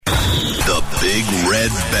Big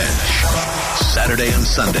Red Bench. Saturday and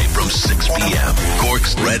Sunday from 6 p.m.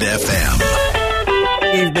 Cork's Red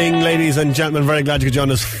FM. Evening, ladies and gentlemen. Very glad you could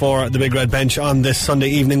join us for the Big Red Bench on this Sunday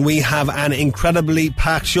evening. We have an incredibly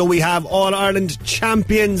packed show. We have All-Ireland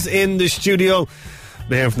champions in the studio.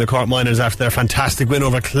 We're hearing from the Cork Miners after their fantastic win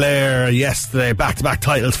over Clare yesterday. Back-to-back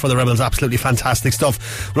titles for the Rebels. Absolutely fantastic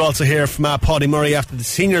stuff. We'll also hear from Paddy Murray after the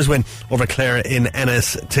seniors win over Clare in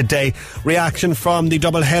Ennis today. Reaction from the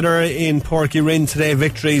double-header in Páirc Uí Rinn today.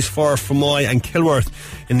 Victories for Fermoy and Kilworth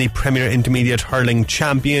in the Premier Intermediate Hurling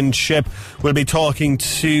Championship. We'll be talking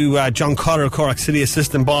to John Cotter, Cork City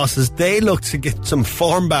assistant bosses. They look to get some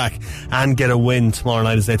form back and get a win tomorrow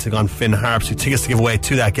night as they take on Finn Harps, who tickets to give away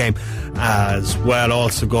to that game as well.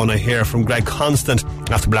 Also going to hear from Greg Constant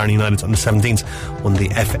after Blarney United Under 17s won the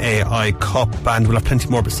FAI Cup, and we'll have plenty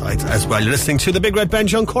more besides as well. You're listening to the Big Red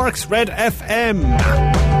Bench on Cork's Red FM.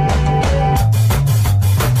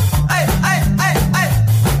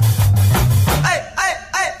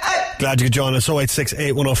 Glad you could join us. 086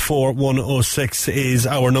 104 106 is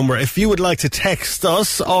our number. If you would like to text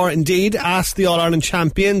us or indeed ask the All-Ireland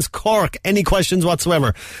champions Cork any questions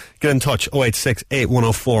whatsoever, get in touch. 086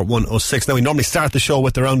 104 106. Now, we normally start the show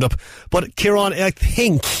with the roundup, but Kieran, I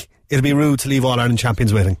think it'll be rude to leave All-Ireland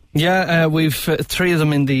champions waiting. Yeah, we've three of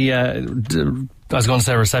them in the I was going to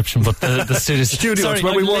say reception, but the studio. Sorry,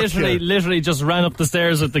 where we work. Literally just ran up the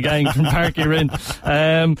stairs with the gang from Páirc Uí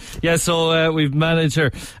Rinn. So we've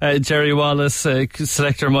manager Jerry Wallace,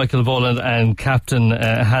 selector Michael Boland, and captain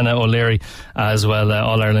Hannah O'Leary as well.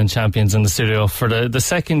 All-Ireland champions in the studio for the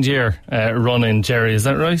second year running. Jerry, is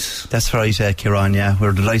that right? That's right, Kieran. Yeah,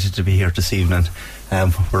 we're delighted to be here this evening.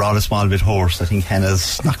 We're all a small bit hoarse. I think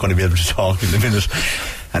Hannah's not going to be able to talk in a minute.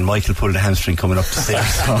 And Michael pulled a hamstring coming up the stairs.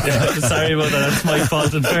 Sorry about that. That's my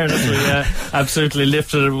fault. In fairness, we absolutely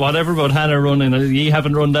lifted it. Whatever about Hannah running, you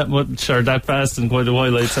haven't run that much or that fast in quite a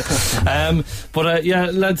while, I'd say. But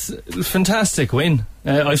lads, fantastic win.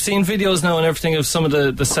 I've seen videos now and everything of some of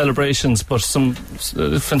the celebrations, but some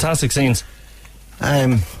fantastic scenes.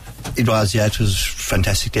 It was a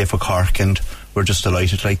fantastic day for Cork, and we're just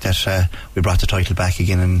delighted that we brought the title back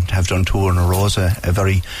again and have done two in a row. It's a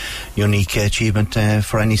very unique achievement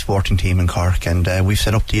for any sporting team in Cork, and we've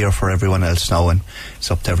set up the year for everyone else now, and it's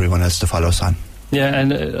up to everyone else to follow us on. Yeah,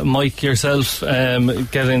 and Mike, yourself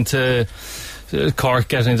getting to Cork,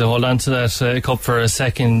 getting to hold on to that cup for a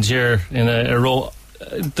second year in a row.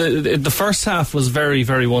 The first half was very,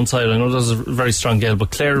 very one-sided. I know there was a very strong gale,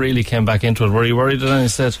 but Clare really came back into it. Were you worried at any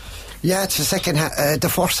stage? Yeah, it's the second half. The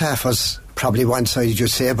first half was probably one-sided, you'd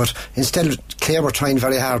say, but instead Clare were trying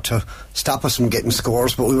very hard to stop us from getting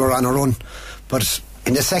scores, but we were on a run. But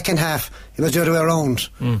in the second half, it was the other way around.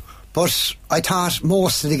 But I thought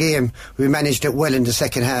most of the game we managed it well in the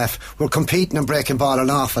second half. We're competing and breaking ball an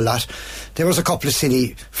awful lot. There was a couple of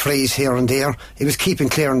silly frees here and there. It was keeping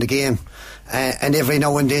Clare in the game. And every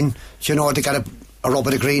now and then, they got a rub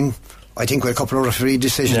of the green. I think with a couple of referee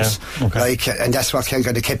decisions, and that's what kind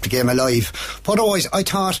of kept the game alive. But otherwise, I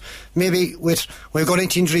thought maybe when we got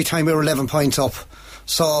into injury time, we were 11 points up,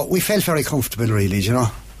 so we felt very comfortable, really.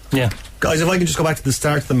 Yeah, guys, if I can just go back to the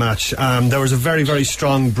start of the match, there was a very, very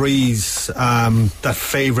strong breeze that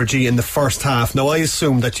favoured you in the first half. Now, I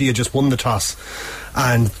assumed that you had just won the toss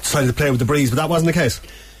and decided to play with the breeze, but that wasn't the case.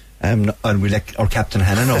 And we let our captain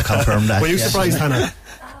Hannah confirm that. Were you surprised, Hannah?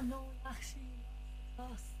 No, actually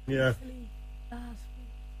lost. Yeah. That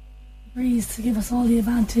breeze to give us all the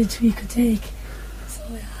advantage we could take. So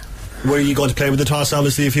Were you going to play with the toss,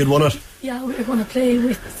 obviously, if you'd won it? Yeah, we were going to play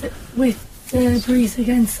with the breeze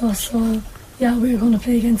against us. So yeah, we were going to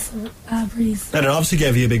play against the breeze. And it obviously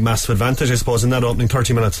gave you a big massive advantage, I suppose, in that opening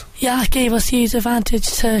 30 minutes. Yeah, it gave us huge advantage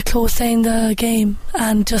to close down the game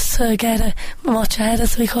and just to get as much ahead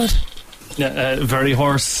as we could. Yeah, very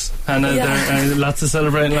hoarse, and lots of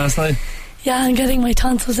celebrating last night. Yeah, I'm getting my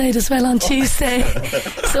tonsils out as well on Tuesday.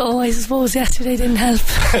 So I suppose yesterday didn't help.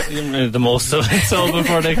 The most of it, so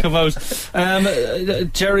before they come out.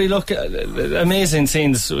 Jerry, look, amazing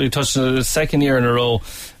scenes. We touched on the second year in a row.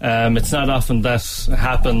 It's not often that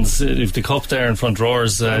happens. If the cup there in front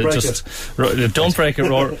roars, don't break it,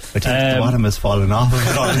 roar. I think the bottom has fallen off of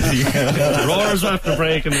it already. The roars after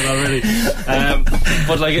breaking it already.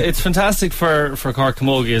 But it's fantastic for Cork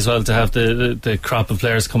Camogie as well to have the crop of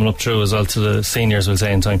players coming up through as well to the seniors, we'll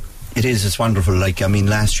say, in time. It is, it's wonderful. Like, I mean,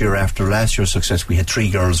 after last year's success, we had 3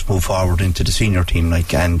 girls move forward into the senior team,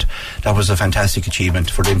 like, and that was a fantastic achievement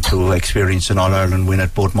for them to experience an All-Ireland win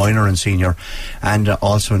at both minor and senior, and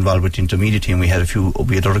also involved with the intermediate team. We had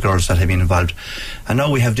other girls that have been involved, and now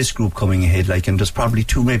we have this group coming ahead, like, and there's probably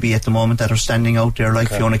 2 maybe at the moment that are standing out there, like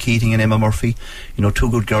Fiona Keating and Emma Murphy, 2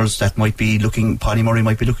 good girls that might be Polly Murray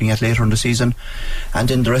might be looking at later in the season, and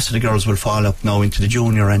then the rest of the girls will fall up now into the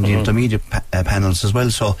junior and the intermediate panels as well.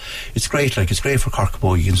 So it's great, like, it's great for Cork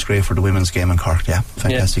Camogie, it's great for the women's game in Cork. Yeah,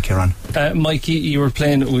 fantastic. Kieran. Mikey, you were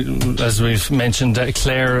playing, as we've mentioned,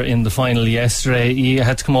 Clare in the final yesterday. You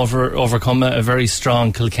had to overcome a very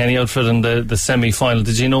strong Kilkenny outfit in the semi-final.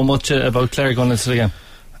 Did you know much about Clare going into the game?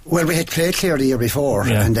 Well, we had played Clare the year before,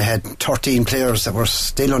 and they had 13 players that were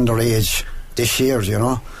still underage this year,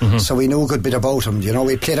 so we knew a good bit about them.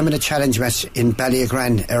 We played them in a challenge match in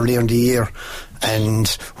Ballygran earlier in the year,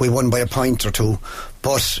 and we won by a point or 2,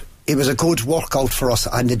 but it was a good workout for us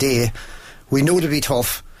on the day. We knew to be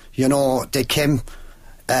tough. They came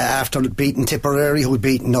after beating Tipperary, who'd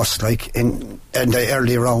beaten us like in the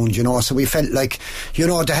early round, so we felt like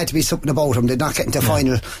there had to be something about them. They'd not get into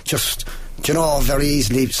final just very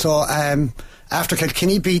easily. So after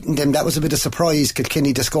Kilkenny beating them, that was a bit of surprise.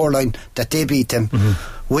 Kilkenny, the scoreline that they beat them,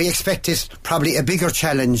 we expected probably a bigger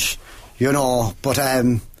challenge, but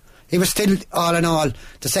it was still, all in all,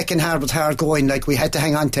 the second half was hard going. Like, we had to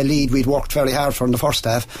hang on to a lead we'd worked very hard for in the first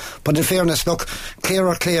half. But in fairness, look, Clare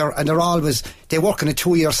are Clare, and they work in a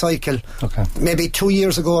 2-year cycle. Okay. Maybe 2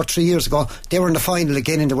 years ago or 3 years ago, they were in the final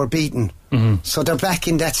again and they were beaten. So they're back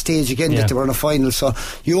in that stage again, that they were in a final. So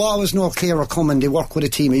you always know Clare are coming. They work with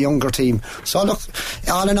a younger team. So look,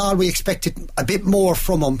 all in all, we expected a bit more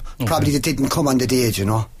from them. Probably they didn't come on the day,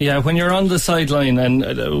 Yeah, when you're on the sideline,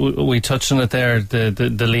 and we touched on it there,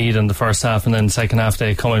 the lead in the first half, and then second half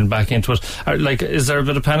they coming back into it. Is there a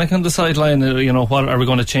bit of panic on the sideline? What are we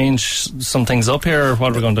going to change some things up here, or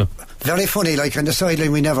what are we going to do? Very funny, like on the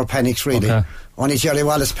sideline we never panics really. Okay. Only Jerry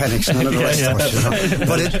Wallace panics, none of the rest of us.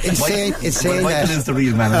 But it's saying that is the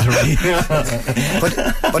real manager.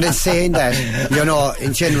 but it's saying that,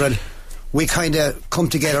 in general, we kind of come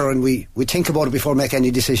together and we think about it before we make any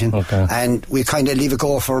decision. Okay. And we kind of leave it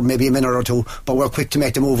go for maybe a minute or 2, but we're quick to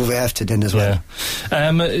make the move if we have to then as well.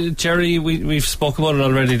 Jerry, we've spoke about it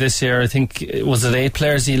already this year. I think, was it 8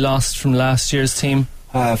 players he lost from last year's team?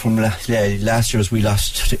 From last year's we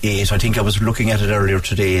lost 8. I think I was looking at it earlier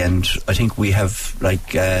today, and I think we have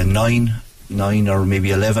like 9 or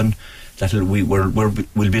maybe 11. We'll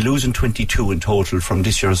be losing 22 in total from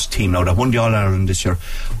this year's team. Now that won the All-Ireland this year,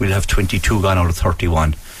 we'll have 22 gone out of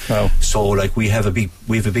 31. Wow. So like we have a big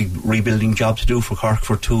rebuilding job to do for Cork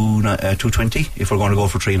for 220 if we're going to go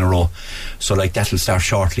for 3 in a row. So like that'll start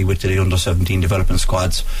shortly with the under 17 development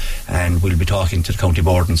squads, and we'll be talking to the county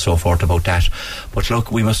board and so forth about that. But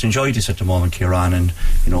look, we must enjoy this at the moment, Kieran, and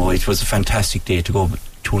it was a fantastic day to go.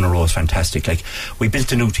 2 in a row is fantastic. Like, we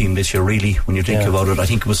built a new team this year, really, when you think about it. I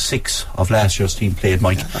think it was 6 of last year's team played,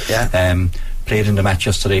 Mike. Played in the match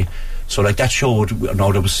yesterday. So like that showed,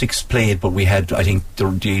 there was 6 played, but we had, I think,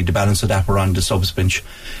 the balance of that were on the subs bench.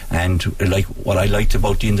 And like what I liked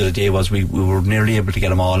about the end of the day was we were nearly able to get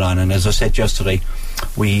them all on. And as I said yesterday,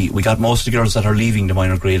 we got most of the girls that are leaving the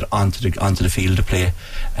minor grade onto the field to play.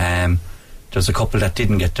 There's a couple that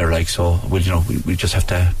didn't get there, like, so we just have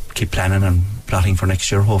to keep planning and plotting for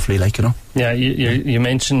next year, hopefully, like, Yeah, you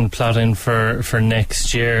mentioned plotting for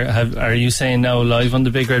next year. Are you saying now live on the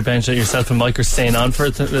Big Red Bench that yourself and Mike are staying on for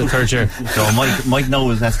the 3rd year? No, Mike now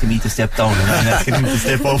is asking me to step down and I'm asking him to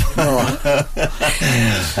step up.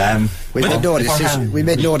 We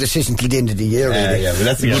made no decision till the end of the year. Well,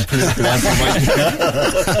 that's a good political answer,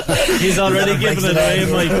 Mike. He's already given it away,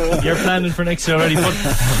 Mike. You're planning for next year already. But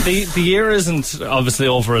the year isn't obviously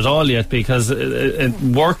over at all yet, because it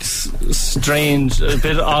works strange, a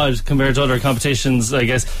bit odd compared to other competitions. I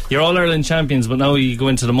guess you're All-Ireland champions, but now you go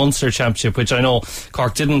into the Munster Championship, which I know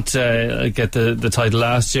Cork didn't get the title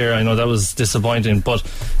last year. I know that was disappointing, but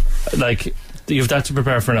like, you've that to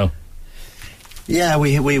prepare for now. Yeah,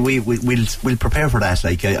 we'll prepare for that.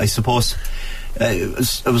 Like, I suppose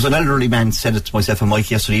it was an elderly man said it to myself and Mike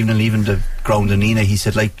yesterday evening leaving the ground in Nina. He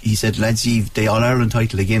said, lads, you've the All-Ireland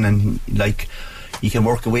title again, and like, you can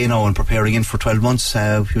work away now and prepare again for 12 months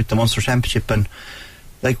with the Munster Championship. And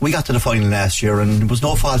like, we got to the final last year, and it was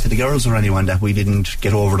no fault of the girls or anyone that we didn't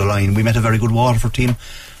get over the line. We met a very good Waterford team,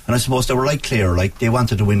 and I suppose they were like Clare, like they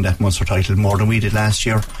wanted to win that Munster title more than we did last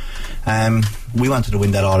year. We wanted to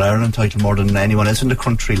win that All-Ireland title more than anyone else in the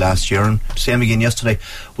country last year, and same again yesterday.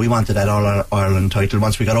 We wanted that All-Ireland title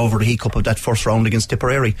once we got over the Heat Cup of that first round against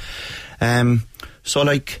Tipperary. So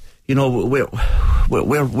like, you know,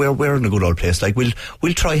 we're in a good old place. Like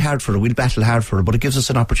we'll try hard for it, we'll battle hard for it, but it gives us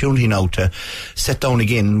an opportunity now to sit down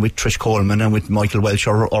again with Trish Coleman and with Michael Welsh,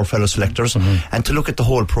 our fellow selectors, and to look at the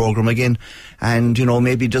whole programme again. And you know,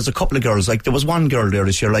 maybe there's a couple of girls, like there was one girl there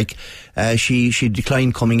this year, like she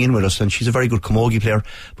declined coming in with us, and she's a very good camogie player,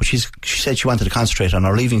 but she said she wanted to concentrate on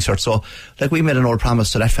her leaving cert. So like we made an old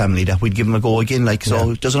promise to that family that we'd give them a go again. Like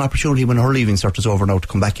so, there's an opportunity when her leaving cert is over now to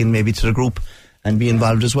come back in maybe to the group and be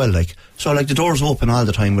involved as well. Like so, like the door's open all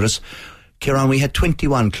the time with us. Kieran, we had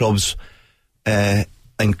 21 clubs in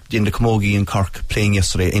the camogie in Cork playing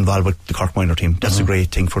yesterday, involved with the Cork minor team. That's a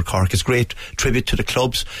great thing for Cork. It's a great tribute to the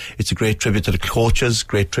clubs. It's a great tribute to the coaches.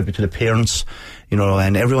 Great tribute to the parents. You know,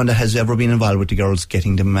 and everyone that has ever been involved with the girls,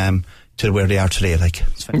 getting them to where they are today. Like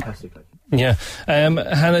it's fantastic. Like. Yeah,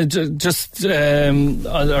 Hannah, just on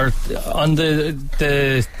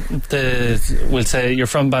the we'll say you're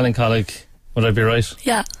from Ballincollig. Would I be right?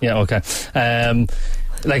 Yeah. Yeah. Okay.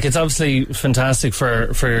 Like it's obviously fantastic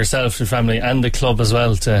for yourself, your family, and the club as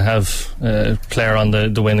well to have Clare on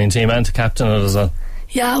the winning team and to captain it as well.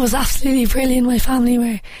 Yeah, it was absolutely brilliant. My family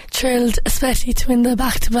were thrilled, especially to win the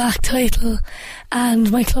back-to-back title,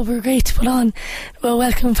 and my club were great to put on a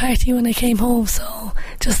welcome party when I came home, so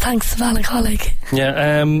just thanks to Ballincollig.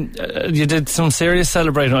 Yeah, you did some serious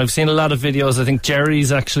celebrating. I've seen a lot of videos. I think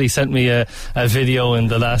Jerry's actually sent me a video in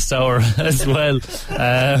the last hour as well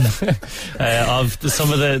of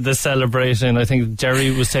some of the celebrating. I think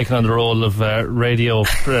Jerry was taking on the role of radio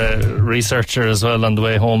researcher as well on the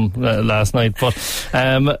way home last night, but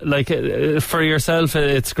for yourself,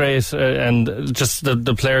 it's great, and just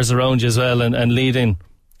the players around you as well, and getting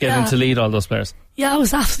to lead all those players. Yeah, it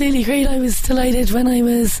was absolutely great. I was delighted when I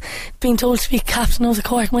was being told to be captain of the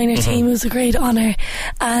Cork minor team. It was a great honour.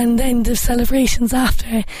 And then the celebrations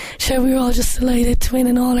after, sure, we were all just delighted to win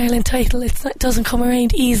an All-Ireland title. It doesn't come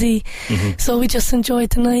around easy. So we just enjoyed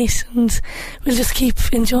the night, and we'll just keep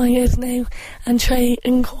enjoying it now and try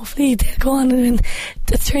and hopefully they'll go on and win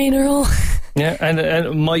the 3 in a row. Yeah,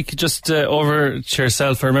 and Mike, just over to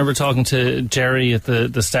yourself, I remember talking to Jerry at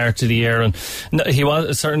the start of the year, and he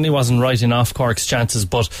certainly wasn't writing off Cork's chances,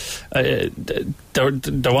 but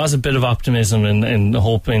there was a bit of optimism in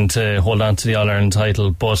hoping to hold on to the All-Ireland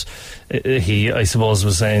title, but he, I suppose,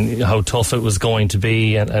 was saying how tough it was going to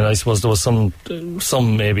be, and I suppose there was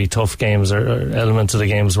some maybe tough games, or elements of the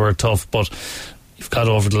games were tough, but you've got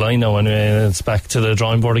over the line now, and it's back to the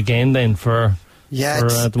drawing board again then for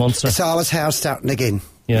the Munster. It's always hard starting again,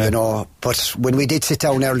 you know, but when we did sit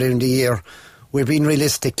down earlier in the year, we're being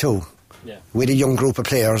realistic too. With a young group of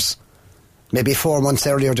players. Maybe 4 months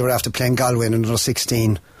earlier they were after playing Galway in under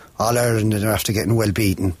 16 All-Ireland, and they were after getting well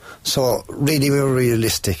beaten. So really we were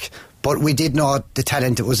realistic, but we did know the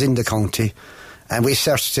talent that was in the county, and we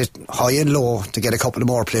searched it high and low to get a couple of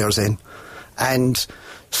more players in. And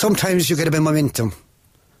sometimes you get a bit of momentum,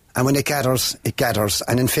 and when it gathers,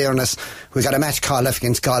 and in fairness, we got a match call off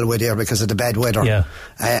against Galway there because of the bad weather,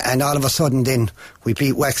 and all of a sudden then we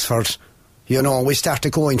beat Wexford. You know, we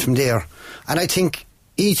started going from there, and I think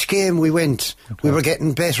each game we went, we were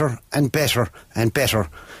getting better and better and better.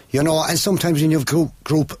 You know, and sometimes when you have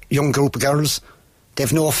young group of girls,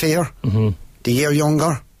 they've no fear. The year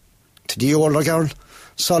younger to the older girl.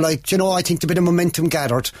 So, like, you know, I think the bit of momentum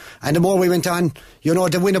gathered, and the more we went on, you know,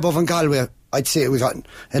 the win above in Galway, I'd say we got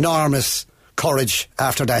enormous courage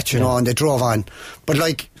after that, you know, and they drove on. But,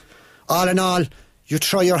 like, all in all, you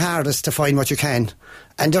try your hardest to find what you can.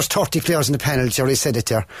 And there's 30 players in the panel, Jerry said it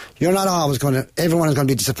there. You're not always everyone is going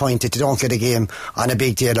to be disappointed they don't get a game on a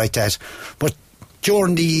big day like that. But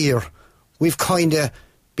during the year, we've kind of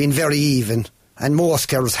been very even, and most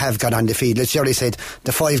girls have got on the field. As Jerry said,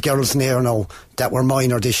 the 5 girls in here now that were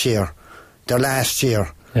minor this year, their last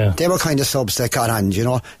year, they were kind of subs that got on, you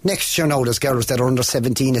know. Next year now, there's girls that are under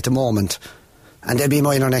 17 at the moment, and they'll be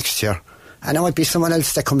minor next year. And there might be someone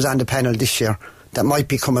else that comes on the panel this year that might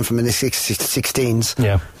be coming from in the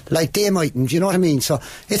 16s. Like they mightn't, you know what I mean? So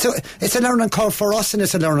it's a learning curve for us, and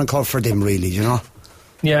it's a learning curve for them, really, you know.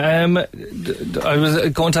 Yeah, I was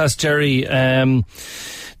going to ask Jerry,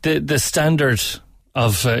 the standard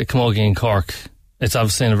of camogie in Cork, it's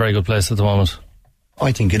obviously in a very good place at the moment.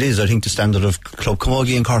 I think it is. I think the standard of club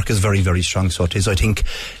camogie in Cork is very, very strong, so it is. I think,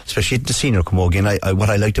 especially the senior camogie, and what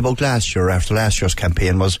I liked about last year, after last year's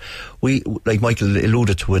campaign, was we, like Michael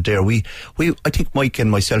alluded to it there, I think Mike and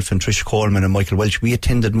myself and Trish Coleman and Michael Welsh, we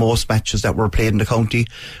attended most matches that were played in the county.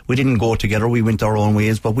 We didn't go together, we went our own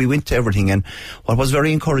ways, but we went to everything. And what was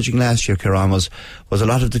very encouraging last year, Kieran, was a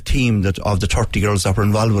lot of the team of the 30 girls that were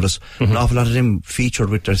involved with us, an awful lot of them featured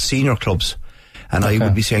with their senior clubs. And I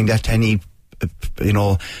would be saying that to any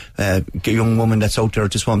a young woman that's out there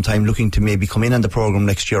at this one time looking to maybe come in on the programme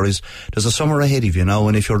next year, is there's a summer ahead of you now,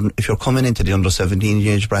 and if you're coming into the under 17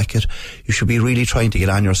 age bracket, you should be really trying to get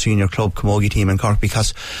on your senior club camogie team in Cork,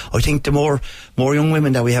 because I think the more young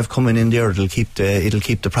women that we have coming in there, it'll keep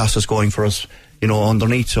the process going for us.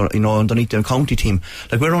 Underneath the county team.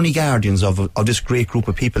 Like, we're only guardians of this great group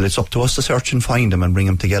of people. It's up to us to search and find them and bring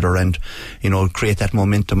them together and, create that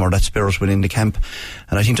momentum or that spirit within the camp.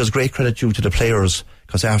 And I think there's great credit due to the players,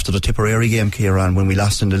 because after the Tipperary game, Kieran, when we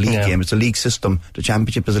lost in the league game, it's a league system. The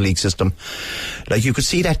championship is a league system. Like, you could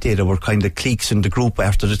see that day there were kind of cliques in the group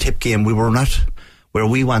after the Tip game. We were not where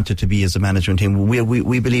we wanted to be as a management team.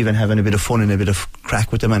 We believe in having a bit of fun and a bit of crack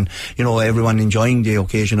with them, and everyone enjoying the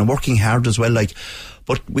occasion and working hard as well.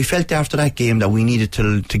 But we felt after that game that we needed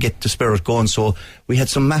to get the spirit going, so we had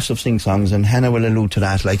some massive sing-songs, and Hannah will allude to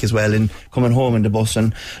that as well, in coming home in the bus,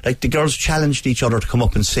 and the girls challenged each other to come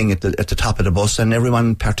up and sing at the top of the bus, and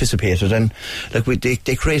everyone participated, and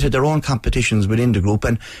they created their own competitions within the group,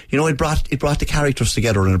 and it brought the characters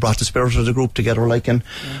together, and it brought the spirit of the group together,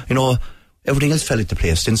 everything else fell into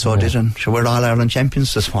place, and so it did, and so we're all Ireland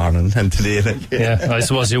champions this morning and today. I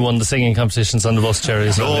suppose you won the singing competitions on the bus, Jerry.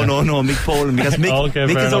 No, Mick Poland, because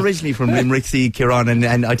Mick is originally from Limerick, Kieran,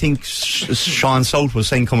 and I think Sean South was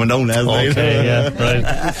saying coming down as well. Okay,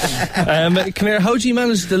 right. Come here, how do you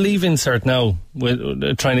manage the leave insert now,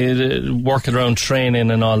 with trying to work it around training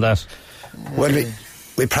and all that? Well,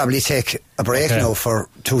 we probably take a break now for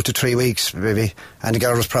 2 to 3 weeks, maybe, and the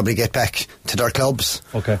girls probably get back to their clubs.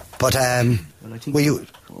 Okay. But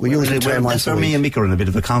we usually train once a week. Me and Mick are in a bit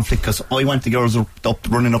of a conflict, because I want the girls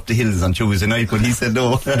running up the hills on Tuesday night, but he said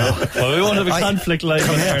no. Well, we won't have a conflict live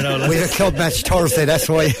on here now. We have a club match Thursday, that's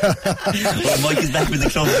why. Well, Mike is back with the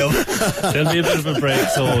club now. There'll be a bit of a break,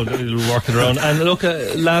 so we'll work it around. And look,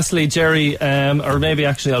 lastly, Jerry, or maybe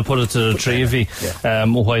actually I'll put it to the three of you,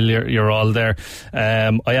 while you're all there.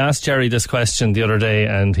 I asked Jerry this question the other day,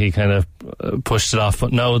 and he kind of pushed it off,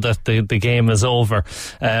 but now that the game is over,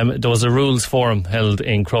 there was a rules forum held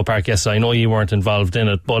in Croke Park yesterday. I know you weren't involved in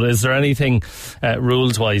it, but is there anything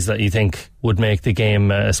rules wise that you think would make the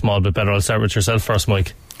game a small bit better? I'll start with yourself first,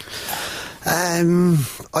 Mike.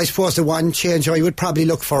 I suppose the one change I would probably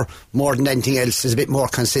look for more than anything else is a bit more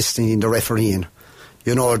consistency in the refereeing.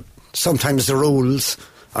 Sometimes the rules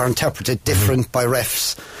are interpreted different by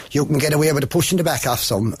refs. You can get away with pushing the back off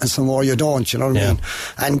some, and some more you don't, you know what I mean?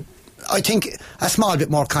 And I think a small bit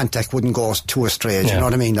more contact wouldn't go too astray, you know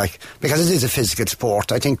what I mean? Because it is a physical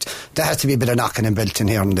sport. I think there has to be a bit of knocking and belting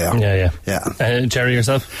here and there. Yeah. Jerry,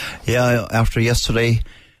 yourself? Yeah, after yesterday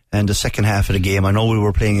and the second half of the game, I know we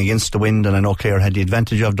were playing against the wind, and I know Clare had the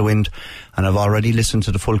advantage of the wind, and I've already listened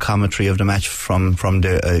to the full commentary of the match from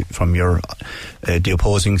your the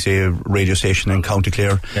opposing radio station in County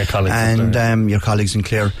Clare, your colleagues and your colleagues in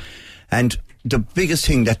Clare, and the biggest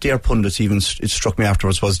thing that their pundits it struck me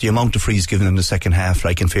afterwards was the amount of frees given in the second half,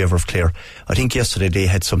 in favour of Clare. I think yesterday they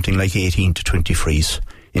had something like 18 to 20 frees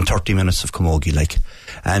in 30 minutes of camogie,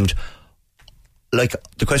 and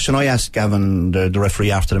the question I asked Gavin, the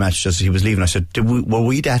referee, after the match, just as he was leaving, I said, were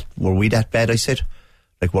we that bad? I said,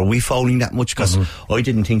 were we fouling that much? Because I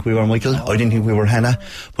didn't think we were, Michael. I didn't think we were Hannah.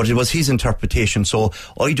 But it was his interpretation. So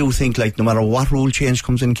I do think, no matter what rule change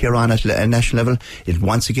comes in, Kieran, at a national level, it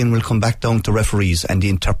once again will come back down to referees and the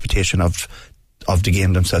interpretation of the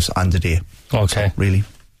game themselves on the day. Okay. So, really.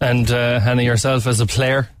 And Hannah, yourself as a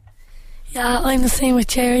player? Yeah, I'm the same with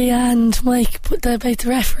Jerry and Mike, but about the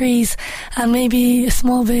referees, and maybe a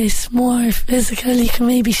small bit more physical, you can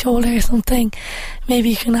maybe shoulder something,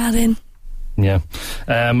 maybe you can add in. Yeah.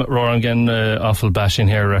 Roar, I'm getting awful bashing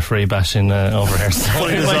here, referee bashing over here.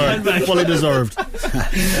 Fully deserved.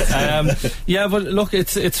 Yeah, but look,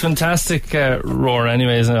 it's fantastic, Roar,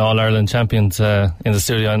 anyways, All-Ireland champions in the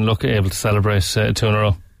studio, and look, able to celebrate 2 in a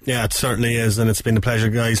row. Yeah, it certainly is, and it's been a pleasure,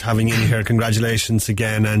 guys, having you here. Congratulations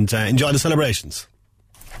again, and enjoy the celebrations.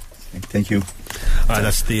 Thank you.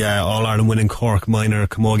 That's the All-Ireland winning Cork minor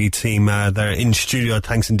camogie team. They're in studio.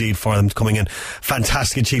 Thanks indeed for them coming in.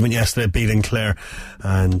 Fantastic achievement yesterday, beating Clare,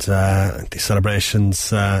 and the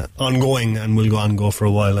celebrations ongoing, and will go for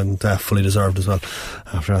a while, and fully deserved as well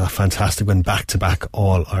after that fantastic win, back-to-back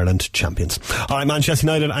All-Ireland champions. Alright, Manchester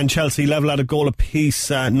United and Chelsea level at a goal apiece,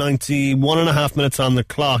 91.5 minutes on the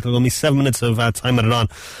clock. There's only 7 minutes of time added on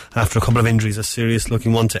after a couple of injuries, a serious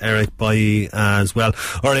looking one to Eric Bailly as well.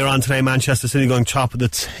 Earlier on today, Manchester City going top of the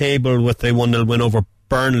table with a 1-0 win over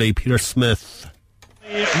Burnley. Peter Smith.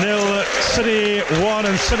 0 City 1,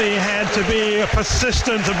 and City had to be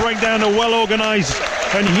persistent to break down a well-organised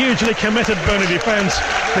and hugely committed Burnley defence.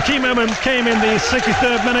 The key moment came in the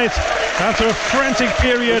 63rd minute. After a frantic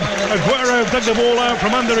period, Aguero dug the ball out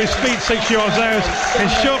from under his feet 6 yards out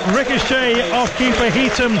and shot ricochet off keeper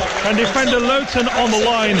Heaton and defender Lowton on the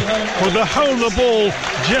line, with the whole of the ball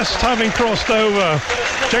just having crossed over.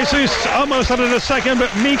 Jesus almost had it a second,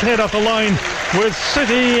 but meek hit off the line, with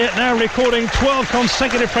City now recording 12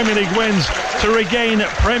 consecutive Premier League wins to regain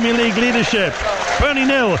Premier League leadership. Burnley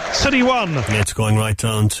 0, City 1. It's going right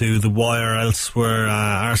down to the wire. Elsewhere,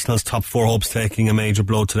 Arsenal's top four hopes taking a major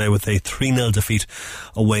blow today with a 3-0 defeat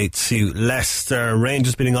away to Leicester.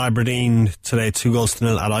 Rangers beating Aberdeen today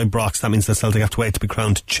 2-0 at Ibrox. That means that Celtic have to wait to be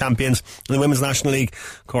crowned champions. In the Women's National League,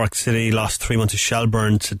 Cork City lost 3-1 to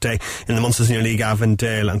Shelbourne today. In the Munster Senior League,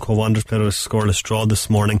 Avondale and Cove Wanderers played a scoreless draw this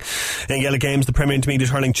morning. In Gaelic games, the Premier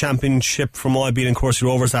Intermediate Hurling Championship, Fermoy beating Cork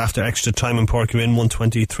Rovers after extra time in Porky Rin,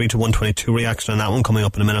 123 to 122. Reaction on that one coming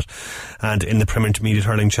up in a minute. And in the Premier Intermediate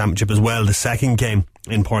Hurling Championship as well, the second game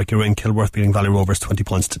in Porky Rin, Kilworth beating Valley Rovers 20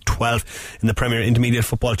 points to 12. In the Premier Intermediate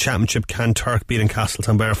Football Championship, Canturk beating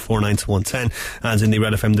Castletonbere 4-9 to 110. And in the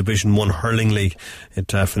Red FM Division 1 Hurling League,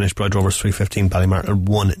 it finished Bride Rovers 3-15, Ballymartin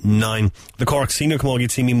 1-9. The Cork Senior Camogie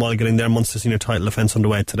team meanwhile getting their Munster Senior title defence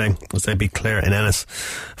underway today as they beat Clare in Ennis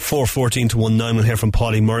 4-14 to 1-9. We'll hear from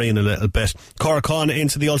Paulie Murray in a little bit. Cork on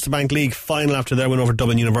into the Ulster Bank League final after their win over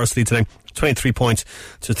Dublin University today. 23 points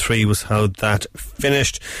to 3 was how that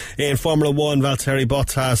finished. In Formula 1, Valtteri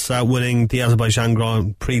Bottas winning the Azerbaijan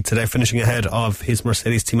Grand Prix today, finishing ahead of his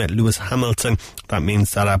Mercedes teammate Lewis Hamilton. That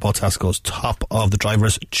means that Bottas goes top of the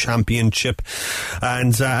Drivers' Championship.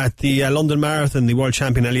 And at the London Marathon, the world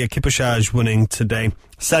champion Elia Kipchoge winning today,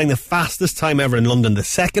 setting the fastest time ever in London, the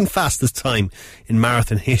second fastest time in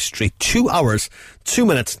marathon history. 2 hours, 2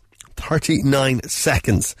 minutes, 39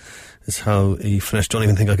 seconds. Is how he finished. Don't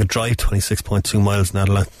even think I could drive 26.2 miles in that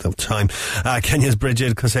length of time. Kenya's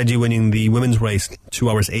Bridget Koseji winning the women's race, 2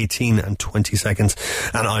 hours 18 and 20 seconds.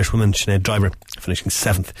 And Irish woman Sinead Driver finishing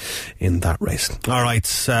 7th in that race. Alright,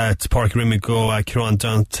 to Porky Rin we go. Kieran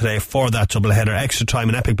down today for that doubleheader. Extra time,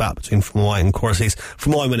 an epic battle between Fermoy and Corsies.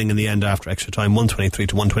 Fermoy winning in the end after extra time, 123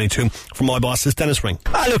 to 122. Fermoy boss is Dennis Ring.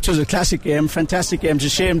 Look, it was a classic game, fantastic game. It's a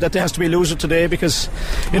shame that there has to be a loser today because,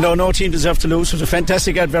 you know, no team deserved to lose. It was a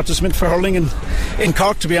fantastic advertisement for hurling in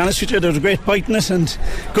Cork, to be honest with you. There was a great bite in it and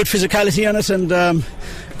good physicality on it, and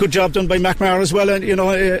good job done by McMahon as well, and you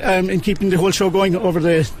know, in keeping the whole show going over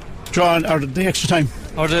the draw or the extra time.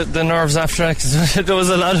 Or the nerves after it, 'cause there was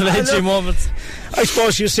a lot of edgy moments. I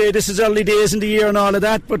suppose you say this is early days in the year and all of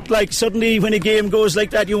that, but like suddenly when a game goes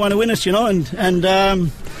like that, you want to win it, you know, and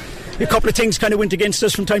a couple of things kind of went against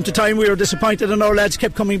us from time to time. We were disappointed and our lads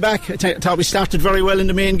kept coming back. I thought we started very well in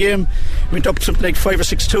the main game. We went up something like 5 or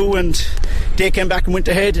 6-2 and they came back and went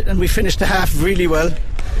ahead, and we finished the half really well.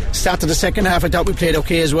 Started the second half, I thought we played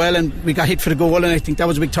okay as well, and we got hit for the goal, and I think that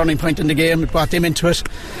was a big turning point in the game. It brought them into it.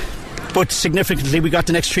 But significantly, we got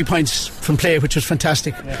the next 3 points from play, which was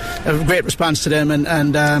fantastic. A great response to them, and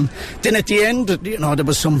then at the end, you know, there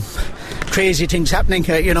was some crazy things happening.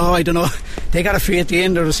 You know, I don't know, they got a free at the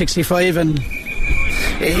end of the 65, and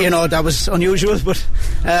you know, that was unusual, but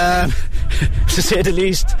to say the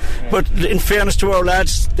least. But in fairness to our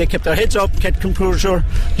lads, they kept their heads up, kept composure,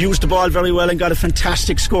 used the ball very well, and got a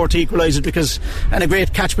fantastic score to equalise it, and a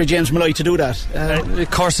great catch by James Malloy to do that.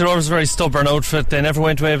 Of course, they're always a very stubborn outfit. They never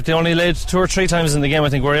went away, but they only laid 2 or 3 times in the game. I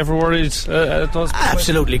think, were you ever worried at those?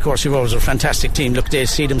 Absolutely. Cork Rovers are a fantastic team. Look, they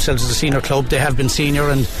see themselves as a senior club. They have been senior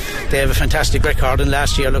and they have a fantastic record, and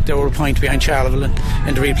last year, look, they were a point behind Charleville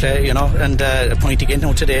in the replay, you know, and a point again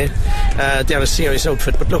now today. They're a serious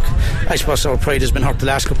outfit, but look, I suppose our pride has been hurt the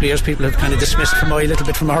last couple of years. People have kind of dismissed Fermoy a little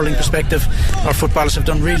bit from a hurling perspective. Our footballers have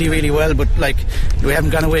done really, really well, but like, we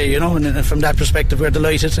haven't gone away, you know, and from that perspective we're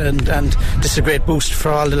delighted, and this is a great boost for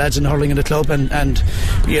all the lads in hurling in the club, and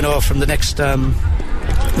you know, from the next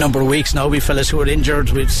number of weeks now, we fellas who are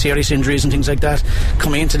injured with serious injuries and things like that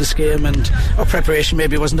coming into this game, and our preparation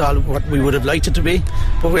maybe wasn't all what we would have liked it to be,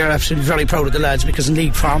 but we're absolutely very proud of the lads, because in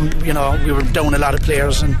league form, you know, we were down a lot of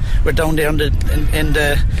players, and we're down there in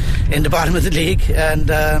the bottom of the league, and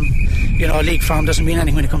you know, league form doesn't mean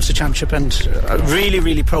anything when it comes to championship, and really,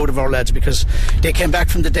 really proud of our lads, because they came back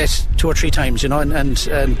from the dead 2 or 3 times, you know, and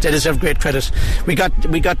they deserve great credit. We got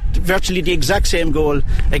virtually the exact same goal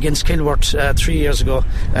against Kilworth 3 years ago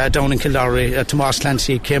down in Kildare. Tomas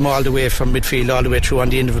Clancy came all the way from midfield all the way through on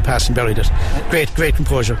the end of a pass and buried it. Great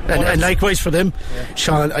composure, and likewise for them.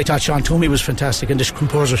 Sean, I thought Sean Toomey was fantastic, and this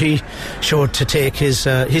composure he showed to take his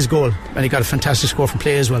goal, and he got a fantastic score from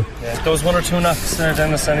play as well. There was 1 or 2 knocks there,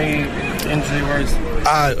 Dennis, and injury-wise?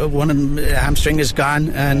 One of them, hamstring is gone,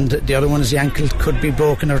 and the other one is the ankle could be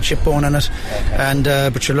broken or chip bone in it. And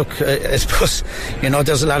but you look, I suppose,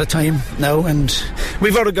 there's a lot of time now, and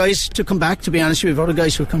we've other guys to come back. To be honest, we've other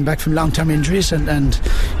guys who come back from long-term injuries, and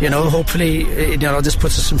hopefully, this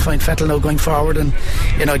puts us in fine fettle now going forward, and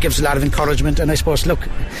it gives a lot of encouragement. And I suppose, look,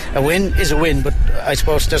 a win is a win, but I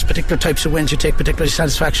suppose there's particular types of wins you take particular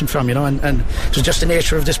satisfaction from, and so just the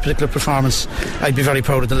nature of this particular performance, I'd be very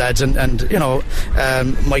proud of the lads, and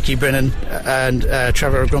Mikey Brennan and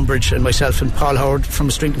Trevor Grumbridge and myself and Paul Howard, from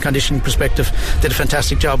a strength and conditioning perspective, did a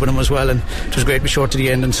fantastic job with them as well, and it was great to be short to the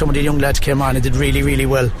end, and some of the young lads came on and did really, really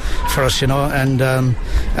well for us, and we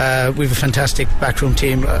have a fantastic backroom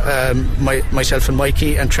team. Myself and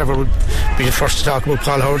Mikey and Trevor would be the first to talk about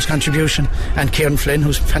Paul Howard's contribution, and Kieran Flynn,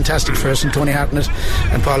 who's fantastic for us, and Tony Hartnett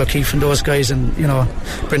and Paul O'Keefe and those guys, and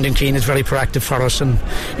Brendan Keane is very proactive for us, and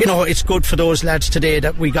it's good for those lads today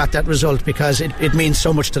that we got that result, because it means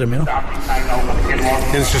so much to them.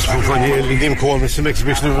 It's just when Liam Cole was some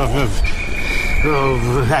exhibition of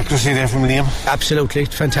accuracy there from Liam. Absolutely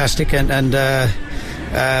fantastic, and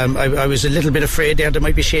I was a little bit afraid there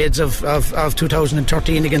might be shades of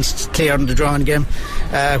 2013 against Clare in the drawing game,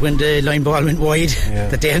 when the line ball went wide,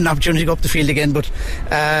 that they had an opportunity to go up the field again, but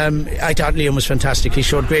I thought Liam was fantastic. He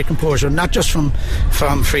showed great composure, not just from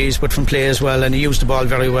frees but from play as well, and he used the ball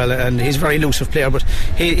very well, and he's a very elusive player, but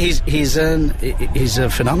he's a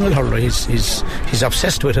phenomenal hurler. He's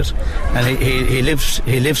obsessed with it, and he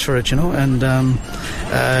lives for it, and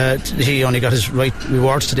he only got his right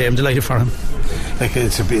rewards today. I'm delighted for him. Like,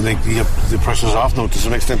 it's a bit like the pressure's off now to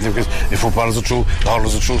some extent, because if football is a true, the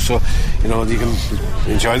hurlers are true, so you can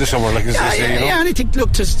enjoy the summer, like and I think,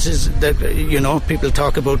 look, people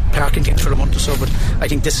talk about parking things for a month or so, but I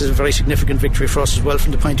think this is a very significant victory for us as well,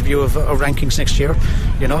 from the point of view of rankings next year,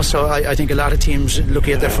 so I think a lot of teams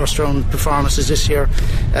looking at their first round performances this year,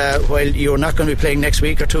 while you're not going to be playing next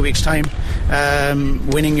week or 2 weeks time,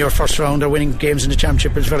 winning your first round or winning games in the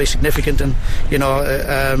championship is very significant, and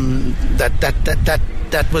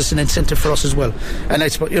that was an incentive for us as well, and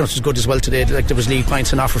it's it's good as well today. Like, there was league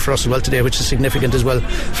points on offer for us as well today, which is significant as well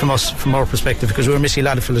from our perspective, because we were missing a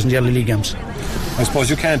lot of fellas in the early league games. I suppose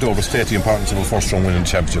you can't overstate the importance of a first round win in the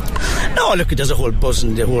championship. No, look, it does a whole buzz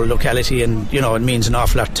in the whole locality, and it means an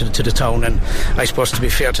awful lot to the town, and I suppose, to be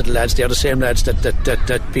fair to the lads, they are the same lads that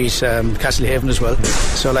beat Castlehaven as well,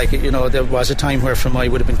 so there was a time where Fermoy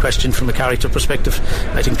would have been questioned from a character perspective.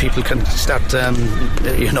 I think people can start and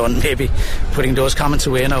maybe putting those comments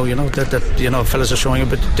away now, that fellas are showing it,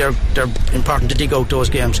 but they're important to dig out those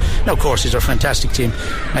games. Now, Coursies are a fantastic team,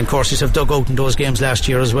 and Coursies have dug out in those games last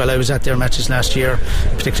year as well. I was at their matches last year,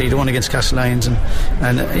 particularly the one against Castlelyons,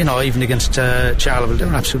 and even against Charleville. They're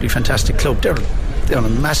an absolutely fantastic club. They're a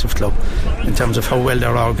massive club in terms of how well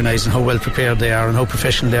they're organised and how well prepared they are and how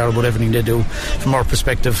professional they are about everything they do. From our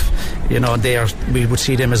perspective, we would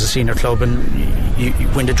see them as a senior club, and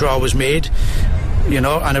when the draw was made,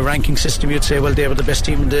 on a ranking system, you'd say, well, they were the best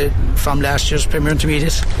team from last year's Premier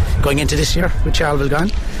Intermediate going into this year with Charleville gone.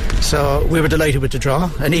 So we were delighted with the draw,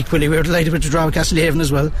 and equally we were delighted with the draw with Castlehaven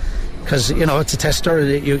as well, because it's a tester.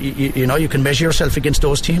 You can measure yourself against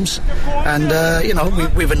those teams, and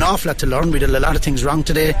we have an awful lot to learn. We did a lot of things wrong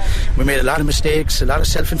today. We made a lot of mistakes, a lot of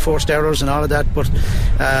self-enforced errors and all of that, but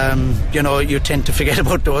you tend to forget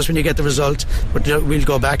about those when you get the result, but we'll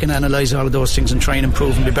go back and analyse all of those things and try and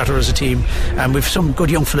improve and be better as a team, and we've some good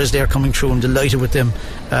young fellas there coming through, and delighted with them,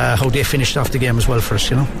 how they finished off the game as well for us.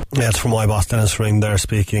 Yeah, it's from my boss Dennis Ring there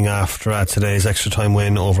speaking after today's extra time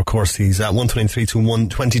win over Coursies at 123 to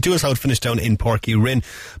 122 is how it finished down in Porky Rin.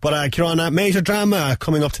 But Kieran, major drama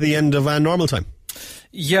coming up to the end of normal time.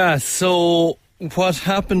 Yeah, so what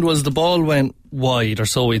happened was the ball went wide, or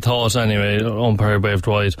so we thought anyway. Umpire waved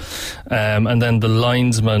wide, and then the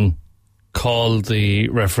linesman called the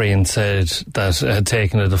referee and said that it had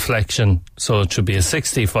taken a deflection, so it should be a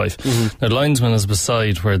 65. The linesman is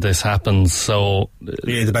beside where this happens, so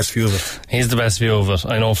he's the best view of it. He's the best view of it.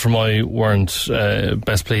 I know Fermoy weren't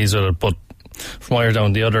best pleased with it, but Fermoy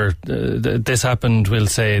down the other, this happened, we'll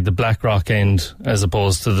say, the Blackrock end as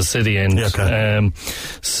opposed to the City end. Yeah, okay. And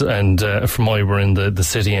Fermoy were in the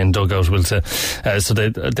City end dugout, we'll say. So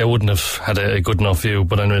they wouldn't have had a good enough view,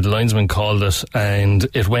 but anyway, the linesman called it and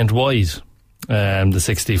it went wide. The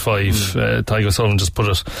 65, Tiger Sullivan just put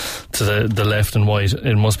it to the left and wide.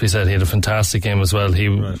 It must be said he had a fantastic game as well.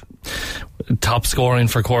 Top scoring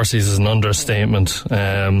for Coursies is an understatement.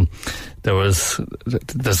 There's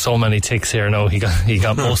so many ticks here now. He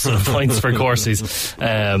got most of the points for Coursies.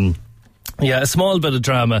 A small bit of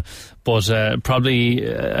drama, but probably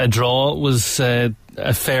a draw was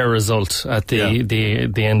a fair result at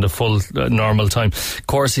the end of full normal time.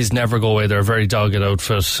 Corsi's never go away. They're a very dogged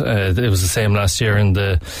outfit. It was the same last year in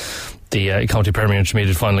the County Premier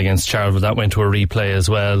Intermediate final against Charleville. That went to a replay as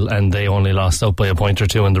well, and they only lost out by a point or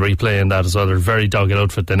two in the replay in that as well. They're a very dogged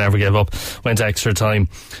outfit. They never gave up, went to extra time,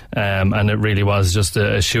 and it really was just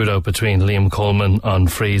a shootout between Liam Coleman on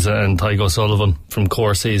frees and Tygo Sullivan from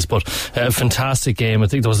Corsi's. But a fantastic game. I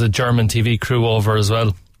think there was a German TV crew over as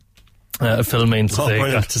well, filming, so they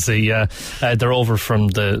got to see. They're over from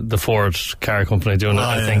the Ford car company doing it,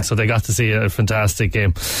 I think. So they got to see a fantastic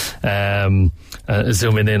game.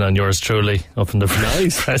 Zooming in on yours truly up in the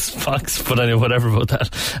press box, but anyway, whatever about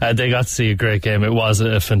that. They got to see a great game. It was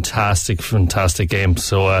a fantastic game.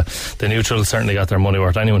 So the neutrals certainly got their money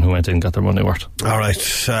worth. Anyone who went in got their money worth. All right,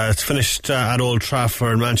 it's finished at Old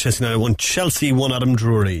Trafford. Manchester United won, Chelsea won. Adam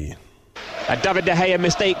Drury. A David De Gea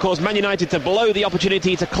mistake caused Man United to blow the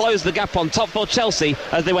opportunity to close the gap on top for Chelsea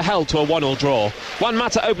as they were held to a 1-1 draw. Juan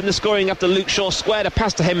Mata opened the scoring after Luke Shaw squared a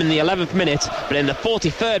pass to him in the 11th minute, but in the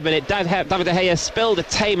 43rd minute David De Gea spilled a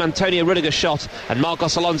tame Antonio Rudiger shot and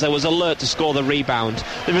Marcos Alonso was alert to score the rebound.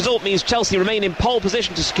 The result means Chelsea remain in pole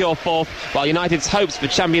position to secure fourth, while United's hopes for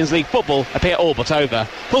Champions League football appear all but over.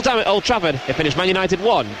 Full time at Old Trafford, it finished Man United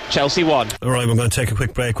 1, Chelsea 1. Alright, we're going to take a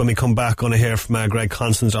quick break. When we come back, going to hear from Greg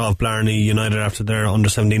Constance of Blarney United after their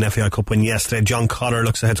under-17 FAI Cup win yesterday. John Cotter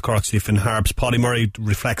looks ahead to Cork City, Finn Harps. Paddy Murray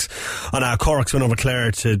reflects on Cork's win over Clare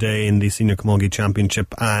today in the Senior Camogie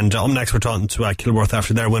Championship. And up next we're talking to Kilworth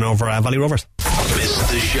after their win over Valley Rovers. Missed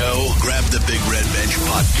the show? Grab the Big Red Bench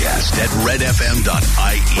podcast at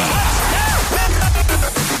redfm.ie.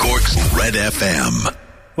 Cork's Red FM.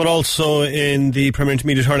 But also in the Premier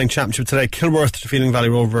Intermediate Hurling Championship today, Kilworth defeating Valley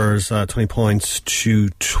Rovers 20 points to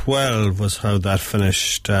 12 was how that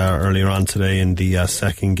finished earlier on today in the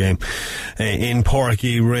second game in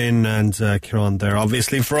Porky, Rin and Kieran there.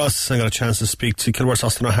 Obviously for us, I got a chance to speak to Kilworth's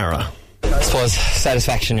Austin O'Hara. I suppose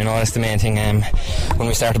satisfaction, that's the main thing. When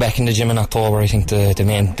we started back in the gym in October, I think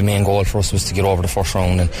the main goal for us was to get over the first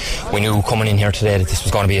round, and we knew coming in here today that this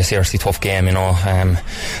was going to be a seriously tough game. I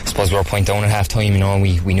suppose we were a point down at half time.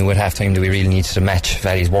 We knew at half time that we really needed to match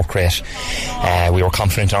Valley's work rate. We were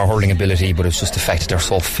confident in our hurling ability, but it was just the fact that they're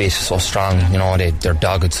so fit, so strong. They're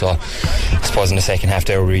dogged. So I suppose in the second half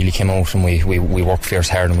there we really came out and we worked fierce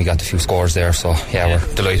hard and we got a few scores there. So we're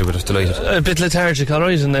delighted with it. A bit lethargic,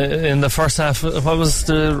 alright, in the first half. What was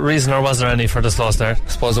the reason, or was there any, for the slow start? I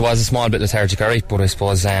suppose it was a small bit lethargic, alright, but I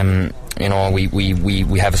suppose we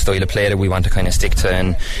have a style of play that we want to kind of stick to,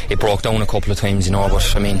 and it broke down a couple of times,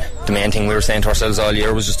 but I mean the main thing we were saying to ourselves all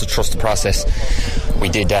year was just to trust the process. We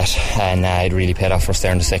did that, and it really paid off for us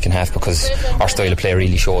there in the second half because our style of play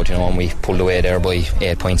really showed, and we pulled away there by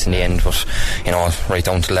 8 points in the end, but right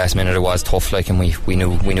down to the last minute it was tough, and we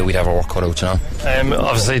knew we'd have our work cut out.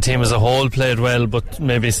 Obviously the team as a whole played well, but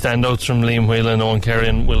maybe standouts from Liam Whelan, Owen Carey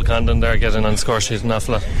and Will Condon there getting on the score sheet an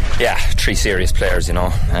awful lot. Yeah, three serious players.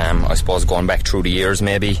 I suppose going back through the years,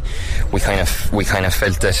 maybe we kind of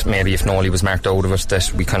felt that maybe if Nolly was marked out of it,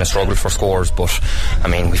 that we kind of struggled for scores. But I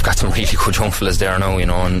mean, we've got some really good young fellas there now,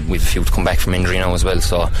 and we've a few to come back from injury now as well.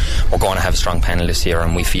 So we're going to have a strong panel this year,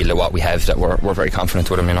 and we feel that what we have, that we're very confident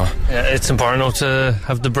with them. Yeah, it's important to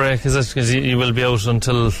have the break, is it? Because you will be out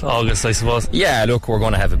until August, I suppose. Yeah, look, we're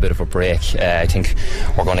going to have a bit of a break. I think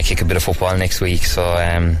we're going to kick a bit of football next week. So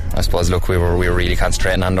I suppose, look, we were really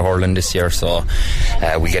concentrating on the hurling this year. So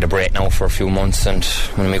we get a break now for a few months, and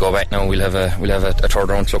when we go back now, we'll have a third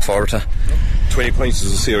round to look forward to. 20 points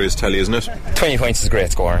is a serious tally, isn't it? 20 points is great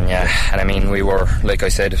scoring, yeah. And I mean, we were, like I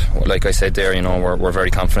said there, we're very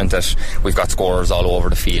confident that we've got scorers all over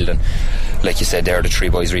the field, and like you said there, the three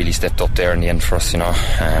boys really stepped up there in the end for us. They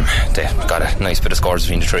got a nice bit of scores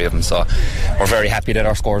between the three of them, so we're very happy that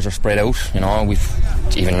our scores are spread out.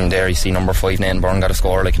 We've even in there, you see number 5 Nathan Byrne got a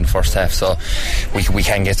score in the first half, so we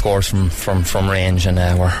can get scores from range, and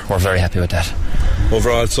we're very happy with that.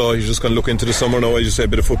 Overall, so you're just going to look into the summer now. As you say, a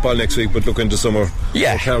bit of football next week, but look into summer.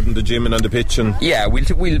 Yeah, out in the gym and on the pitch, and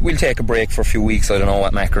we'll take a break for a few weeks. I don't know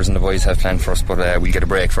what Mackers and the boys have planned for us, but we'll get a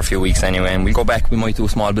break for a few weeks anyway, and we'll go back. We might do a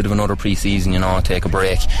small bit of another pre-season, take a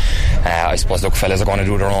break. I suppose, look, fellas are going to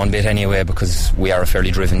do their own bit anyway, because we are a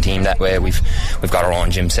fairly driven team that way. We've got our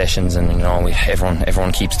own gym sessions, and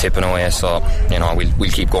everyone keeps tipping away. So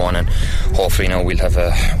we'll keep going, and hopefully we'll have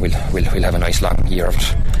a nice long year of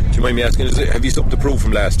it. Do you mind me asking, have you something to prove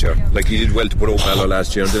from last year? Like, you did well to put out Mallow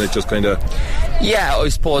last year, and then it just kind of... Yeah, I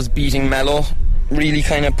suppose beating Mallow really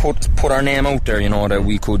kind of put our name out there, that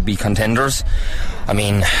we could be contenders. I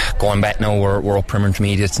mean, going back now, we're up Premier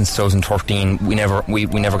Intermediate since 2013. We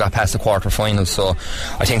never got past the quarter-finals, so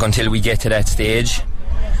I think until we get to that stage,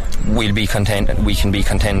 we can be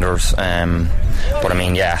contenders. But I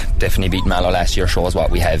mean, yeah, definitely beating Mallow last year shows what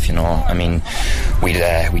we have, you know. I mean, we'd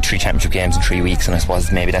 3 championship games in 3 weeks, and I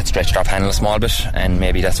suppose maybe that stretched our panel a small bit, and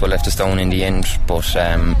maybe that's what left us down in the end. But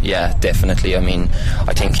yeah, definitely. I mean,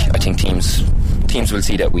 I think teams will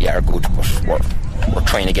see that we are good, but we're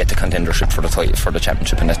trying to get the contendership for the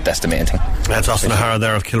championship, and that's the main thing. That's Austin O'Hara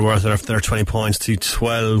there of Kilworth after their 20 points to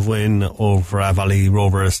 12 win over Valley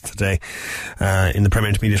Rovers today in the Premier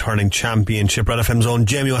Intermediate Hurling Championship. Red FM's own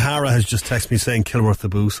Jamie O'Hara has just texted me saying Kilworth the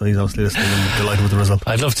boo, so he's obviously listening and delighted with the result.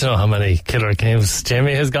 I'd love to know how many Kilworth games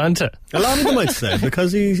Jamie has gone to. A lot of them, I'd say,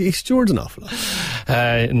 because he stewards an awful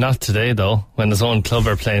lot. Not today though. When his own club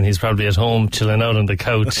are playing, he's probably at home chilling out on the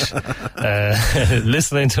couch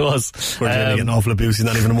listening to us. Poor Jamie getting awful abuse. He's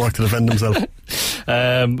not even in work to defend himself.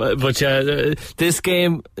 But yeah, this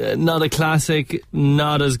game, not a classic,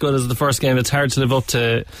 not as good as the first game. It's hard to live up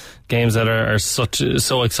to games that are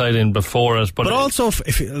so exciting before it. But also,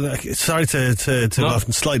 if sorry to go off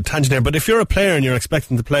and slide tangent here, but if you're a player and you're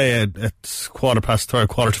expecting to play at 3:15,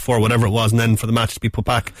 3:45, whatever it was, and then for the match to be put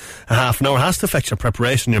back a half an hour, has to affect your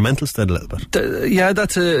preparation, your mental state a little bit. Yeah,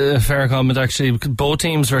 that's a fair comment actually. Both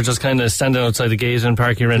teams were just kind of standing outside the gate in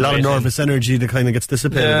Park Yen. A lot of nervous energy that kind of gets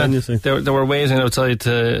dissipated. Yeah, then you see. They were waiting outside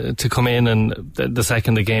to come in, and the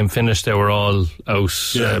second the game finished, they were all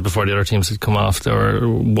out before the other teams had come off. They were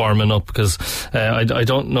warming up because I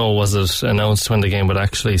don't know, was it announced when the game would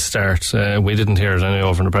actually start? We didn't hear it anyway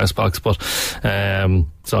over in the press box, but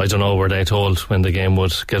so I don't know, were they told when the game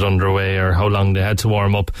would get underway or how long they had to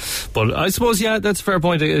warm up. But I suppose, yeah, that's a fair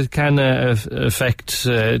point. It can affect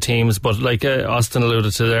teams, but like Austin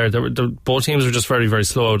alluded to there, both teams were just very, very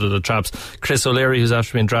slow out of the traps. Chris O'Leary, who's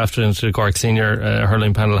after being drafted into the Cork Senior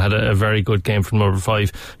hurling panel, had a very good game from number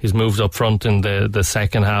 5. He's moved up front in the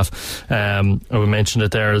second half. We mentioned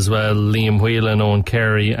it there as well. Liam Whelan, Owen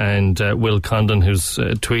Carey and Will Condon, who's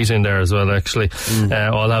tweeting there as well actually,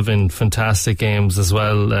 all having fantastic games as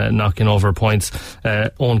well, knocking over points.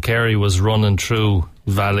 Owen Carey was running through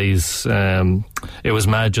Valleys. It was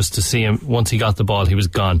mad just to see him. Once he got the ball, he was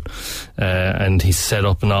gone, and he set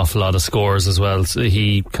up an awful lot of scores as well. So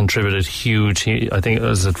he contributed huge. I think it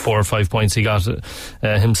was at 4 or 5 points he got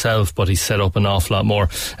himself, but he set up an awful lot more.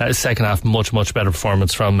 Second half, much better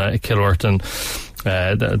performance from Kilworth, and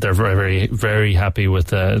they're very, very, very happy with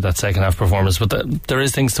that second half performance. But there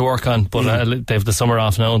is things to work on. But they've the summer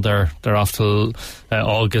off now. They're off till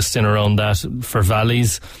August in around that. For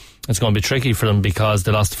Valleys, it's going to be tricky for them because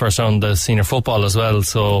they lost the first round of the senior football as well.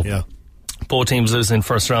 So both teams losing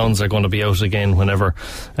first rounds are going to be out again whenever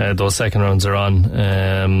those second rounds are on.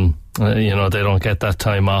 You know, they don't get that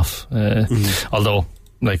time off. Although,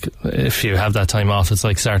 like, if you have that time off, it's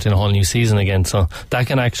like starting a whole new season again, so that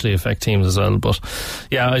can actually affect teams as well. But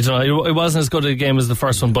yeah, I don't know, it wasn't as good a game as the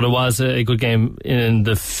first one, but it was a good game in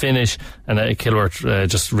the finish, and Kilworth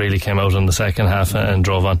just really came out in the second half and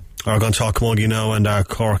drove on. We're going to talk camogie now, and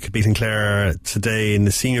Cork beating Clare today in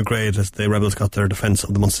the senior grade as the Rebels got their defence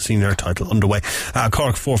of the Munster Senior title underway.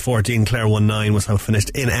 Cork 4-14, Clare 1-9 was how it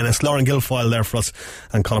finished in Ennis. Lauren Guilfoyle there for us,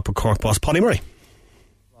 and call up with Cork boss Paddy Murray.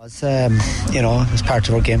 You know, it's part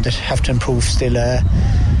of our game that have to improve still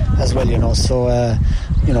as well, you know, so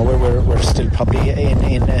you know, we're still probably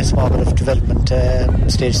in a small bit of development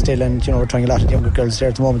stage still, and you know, we're trying a lot of the younger girls there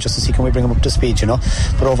at the moment just to see can we bring them up to speed, you know,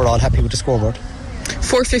 but overall happy with the scoreboard.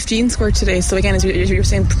 4-15 scored today, so again, as you were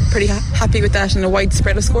saying, pretty happy with that and a wide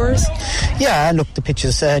spread of scores. Yeah, look, the pitch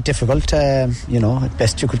is difficult, you know, at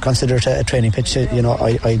best you could consider it a training pitch. You know,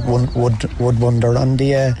 I would wonder on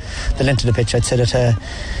the length of the pitch. I'd say that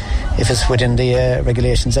if it's within the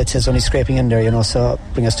regulations, I'd say it's only scraping in there, you know, so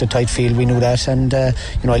bring us to a tight field, we knew that, and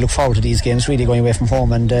you know, I look forward to these games, really going away from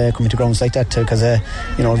home and coming to grounds like that too, because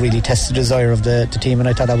you know, really tests the desire of the team, and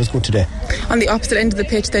I thought that was good today. On the opposite end of the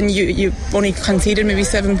pitch then, you only conceded maybe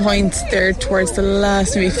 7 points there towards the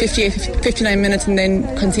last maybe 59 minutes, and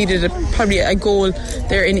then conceded probably a goal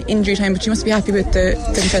there in injury time, but you must be happy with the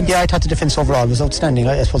defence. Yeah, I thought the defence overall was outstanding.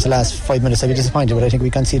 I suppose the last 5 minutes I'd be disappointed, but I think we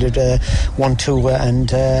conceded 1-2,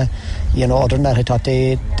 and you know, other than that, I thought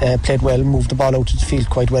they played well, moved the ball out of the field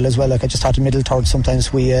quite well as well. Like, I just thought in middle third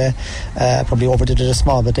sometimes we probably overdid it a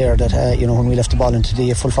small bit there, that you know, when we left the ball into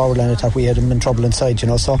the full forward line, I thought we had them in trouble inside, you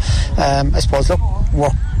know, so I suppose, look,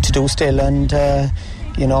 work to do still, and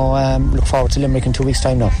you know, look forward to Limerick in 2 weeks'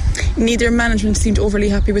 time now. Neither management seemed overly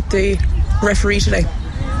happy with the referee today.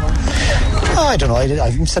 I don't know, I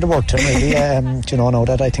haven't said a word to him really. You know, now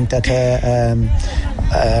that I think that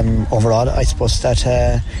overall I suppose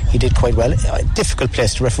that he did quite well. Difficult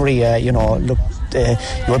place to referee, you know, look,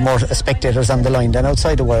 you had more spectators on the line than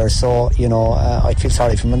outside the wire. So I'd feel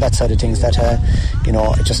sorry for him on that side of things. That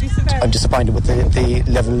I'm disappointed with the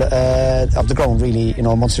level of the ground. Really,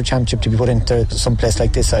 Munster Championship to be put into some place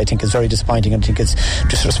like this, I think is very disappointing. And I think it's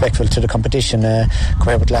disrespectful to the competition.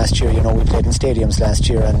 Compared with last year, we played in stadiums last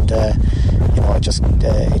year, and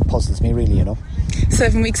it puzzles me really.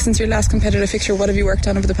 7 weeks since your last competitive fixture, what have you worked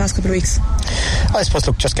on over the past couple of weeks? I suppose,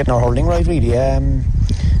 just getting our hurling right, really.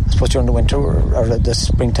 I suppose during the winter or the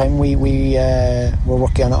springtime we were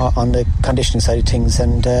working on the conditioning side of things,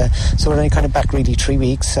 and so we're only kind of back really 3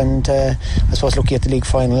 weeks, and I suppose looking at the league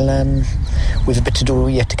final, we've a bit to do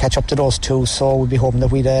yet to catch up to those two, so we'll be hoping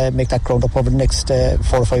that we'd make that ground up over the next 4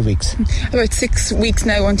 or 5 weeks. About 6 weeks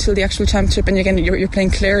now until the actual championship, and you're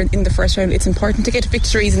playing Clare in the first round. It's important to get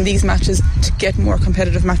victories in these matches to get more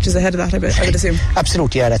competitive matches ahead of that, I would assume.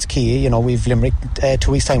 Absolutely, yeah, that's key. We've Limerick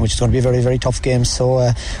 2 weeks time, which is going to be a very, very tough game,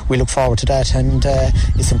 so we look forward to that, and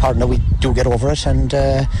it's important that we do get over it, and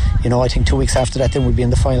I think 2 weeks after that then we'll be in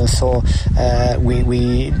the final, so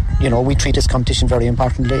we treat this competition very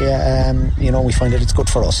importantly. We find that it's good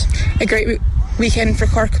for us. A great weekend for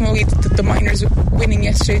Cork Camogie, the minors winning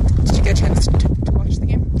yesterday. Did you get a chance to watch the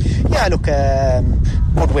game? Yeah, look,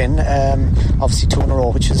 good win, obviously 2 in a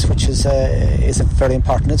row, which is very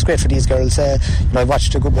important. It's great for these girls. I've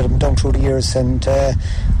watched a good bit of them down through the years, and a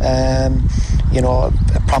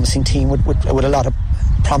promising team with a lot of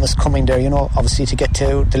promise coming there, obviously to get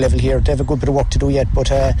to the level here. They have a good bit of work to do yet,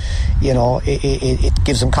 but it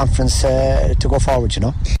gives them confidence to go forward.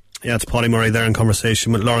 Yeah, it's Paddy Murray there in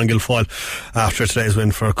conversation with Lauren Guilfoyle after today's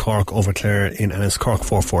win for Cork over Clare in Ennis. Cork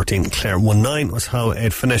 4-14, Clare 1-9 was how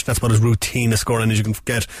it finished. That's about as routine a scoring as you can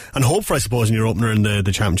get and hope for, I suppose, in your opener in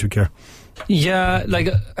the championship here. Yeah,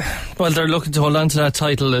 they're looking to hold on to that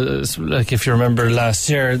title. If you remember last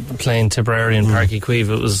year playing Tipperary and Páirc Uí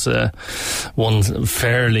Chaoimh, it was one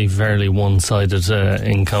fairly, very one-sided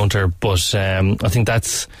encounter, but I think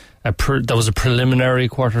that was a preliminary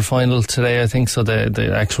quarter-final today, I think, so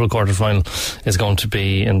the actual quarter-final is going to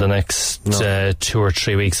be in the next 2 or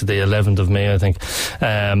 3 weeks, the 11th of May, I think.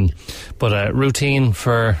 But routine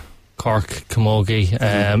for Cork Camogie.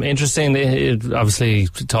 Interesting, obviously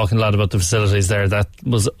talking a lot about the facilities there. That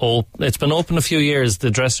was it's been open a few years. The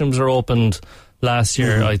dressing rooms were opened last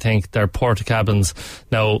year, I think. They're porta cabins.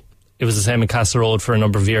 Now, it was the same in Castle Road for a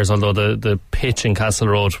number of years, although the pitch in Castle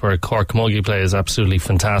Road where Cork Camogie play is absolutely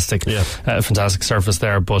fantastic. Yeah. Fantastic surface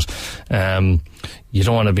there, but you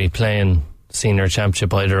don't want to be playing senior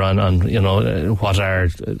championship either on what are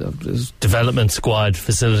development squad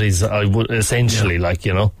facilities, I would essentially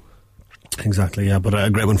Exactly, yeah, but a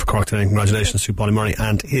great one for Cork today. Congratulations to Paddy Murray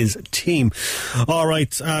and his team.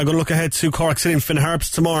 Alright, going to look ahead to Cork City and Finn Harps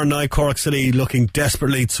tomorrow night. Cork City looking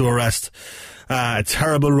desperately to arrest a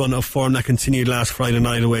terrible run of form that continued last Friday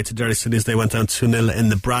night away to Derry City as they went down 2-0 in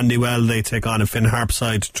the Brandywell. They take on a Finn Harps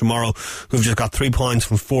side tomorrow who've just got 3 points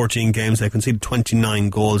from 14 games. They conceded 29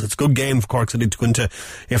 goals. It's a good game for Cork City to go into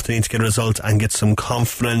if they need to get a result and get some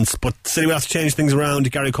confidence. But City will have to change things around.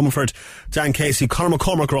 Gary Comerford, Dan Casey, Conor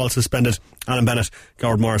McCormack are all suspended. Alan Bennett,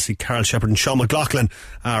 Goward Morrissey, Carol Shepherd and Sean McLaughlin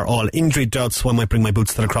are all injury doubts, so I might bring my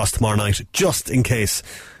boots to the cross tomorrow night just in case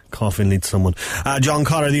Coffin needs someone. John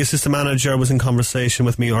Cotter, the assistant manager, was in conversation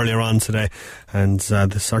with me earlier on today, and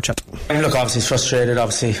this is our chat. Look, obviously he's frustrated.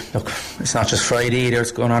 Obviously, look, it's not just Friday either,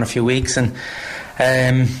 it's going on a few weeks, and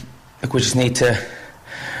look, we just need to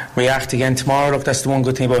react again tomorrow. Look, that's the one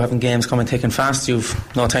good thing about having games coming thick and fast. You've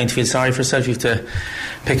no time to feel sorry for yourself. You have to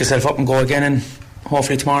pick yourself up and go again, and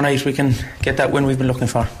hopefully tomorrow night we can get that win we've been looking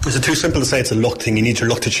for. Is it too simple to say it's a luck thing? You need your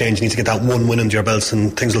luck to change, you need to get that one win under your belts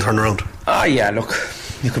and things will turn around. Yeah, look,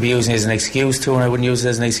 you could be using it as an excuse too, and I wouldn't use it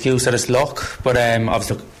as an excuse that it's luck, but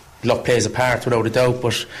obviously luck plays a part without a doubt,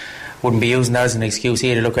 but wouldn't be using that as an excuse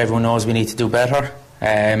either. Look, everyone knows we need to do better,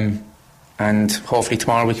 and hopefully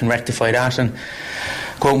tomorrow we can rectify that and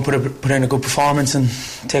go out and put in a good performance and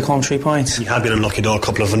take home 3 points. You have been unlucky though, a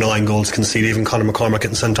couple of annoying goals conceded, even Conor McCormack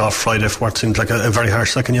getting sent off Friday for what seemed like a very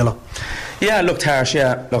harsh second yellow. Yeah, it looked harsh,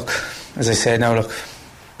 yeah. Look, as I said now, look,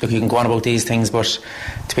 you can go on about these things, but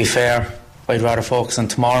to be fair, I'd rather focus on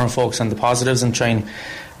tomorrow and focus on the positives and try and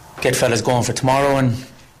get fellas going for tomorrow, and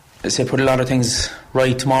as I say, put a lot of things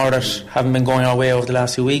right tomorrow that haven't been going our way over the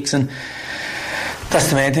last few weeks, and that's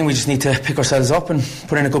the main thing. We just need to pick ourselves up and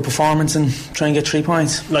put in a good performance and try and get 3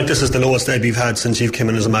 points. Like, this is the lowest ebb you've had since you've come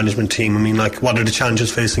in as a management team. I mean, like, what are the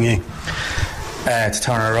challenges facing you? To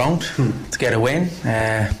turn it around, to get a win,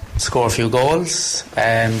 score a few goals,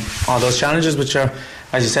 all those challenges, which are,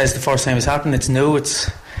 as you said, it's the first time it's happened. It's new,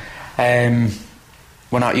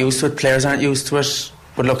 we're not used to it, players aren't used to it,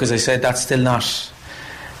 but look, as I said, that's still not,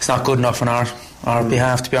 it's not good enough on our our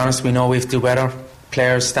behalf, to be honest. We know we have to do better.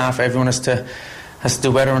 Players, staff, everyone has to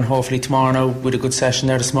do better, and hopefully tomorrow, now with a good session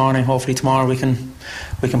there this morning, hopefully tomorrow we can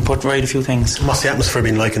put right a few things. What's the atmosphere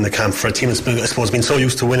been like in the camp for a team that's been, I suppose, been so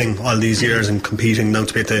used to winning all these years and competing now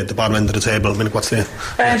to be at the bottom end of the table? I mean, what's the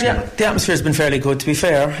the atmosphere has been fairly good, to be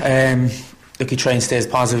fair. Look, you try and stay as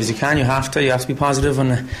positive as you can. You have to be positive,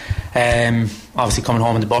 and obviously coming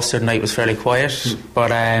home on the bus the other night was fairly quiet,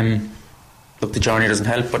 but look, the journey doesn't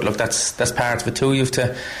help, but look, that's part of it too. You have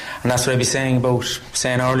to, and that's what I'd be saying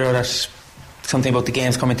earlier, that something about the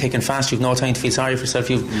games coming thick and fast. You've no time to feel sorry for yourself.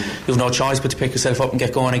 You've no choice but to pick yourself up and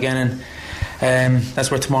get going again, and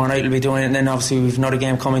that's where tomorrow night we'll be doing it. And then obviously we've another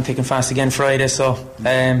game coming thick and fast again Friday, so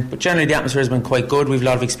but generally the atmosphere has been quite good. We've a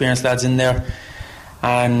lot of experienced lads in there,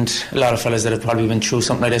 and a lot of fellas that have probably been through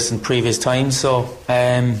something like this in previous times, so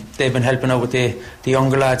they've been helping out with the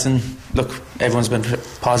younger lads, and look, everyone's been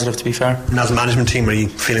positive, to be fair. And as a management team, are you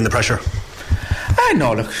feeling the pressure?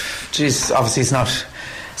 No, look, geez, obviously it's not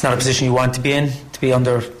a position you want to be in, to be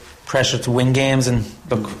under pressure to win games, and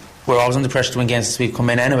look, we're always under pressure to win games since we've come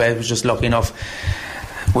in anyway. We're just lucky enough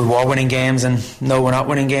we were winning games, and no, we're not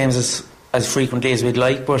winning games as frequently as we'd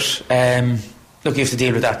like, but look, you have to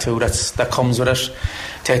deal with that too. That comes with it.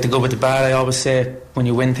 Take the good with the bad. I always say, when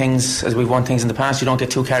you win things, as we've won things in the past, you don't get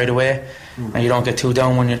too carried away, and you don't get too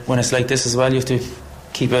down when it's like this as well. You have to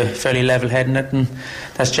keep a fairly level head in it, and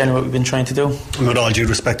that's generally what we've been trying to do. And with all due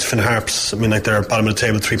respect to Finn Harps, I mean, like, they're bottom of the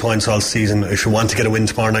table, 3 points all season. If you want to get a win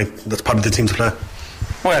tomorrow night, that's probably the team to play.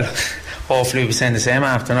 Well, hopefully we'll be saying the same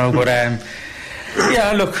after now, but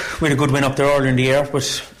yeah, look, we had a good win up there earlier in the year, but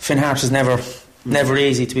Finn Harps is never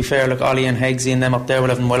easy, to be fair. Look, Ollie and Heggsy and them up there will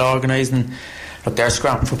have them well organised, and look, they're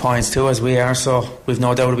scrapping for points too, as we are, so we've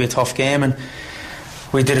no doubt it'll be a tough game. And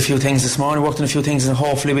we did a few things this morning, worked on a few things, and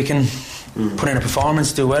hopefully we can put in a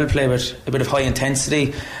performance, do well, play with a bit of high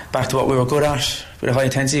intensity, back to what we were good at, a bit of high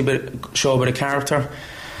intensity, but show a bit of character.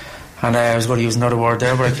 And I was going to use another word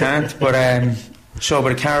there, but I can't. But show a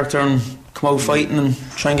bit of character and come out fighting and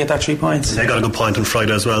try and get that 3 points. They got a good point on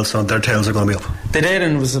Friday as well, so their tails are going to be up. They did,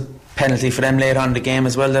 and it was a penalty for them later on in the game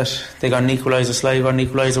as well, that they got an equaliser, Sligo got an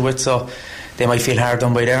equaliser with, so they might feel hard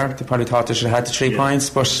done by there. They probably thought they should have had the 3 points,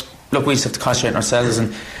 but look, we just have to concentrate on ourselves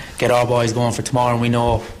and get our boys going for tomorrow, and we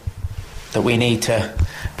know that we need to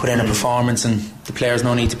put in a performance, and the players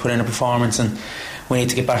know need to put in a performance, and we need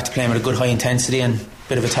to get back to playing with a good high intensity and a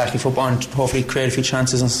bit of attacking football, and hopefully create a few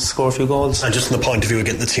chances and score a few goals. And just from the point of view of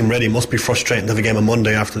getting the team ready, it must be frustrating to have a game on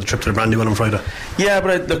Monday after the trip to the Brandywine on Friday. Yeah,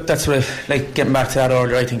 but look, that's what like getting back to that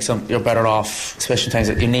earlier, I think you're better off, especially in times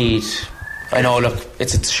that you need. I know, look,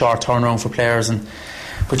 it's a short turnaround for players,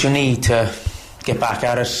 but you need to get back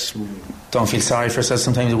at it. Don't feel sorry for yourself.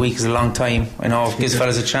 Sometimes a week is a long time. I know it gives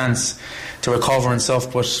fellas a chance to recover and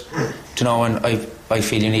stuff, but you know, and I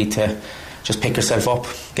feel you need to just pick yourself up,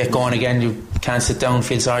 get going again. You can't sit down,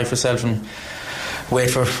 feel sorry for yourself and wait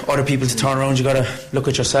for other people to turn around. You got to look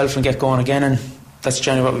at yourself and get going again, and that's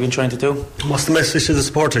generally what we've been trying to do. What's the message to the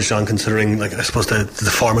supporters, John, considering, like, I suppose the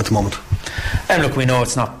form at the moment? And look, we know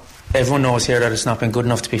it's not, everyone knows here that it's not been good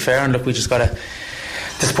enough, to be fair, and look, we just got to,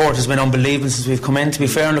 the support has been unbelievable since we've come in, to be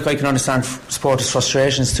fair, and look, I can understand supporters'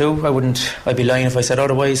 frustrations too. I'd be lying if I said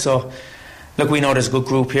otherwise. So look, we know there's a good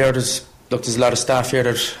group here. There's a lot of staff here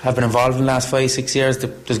that have been involved in the last 5-6 years.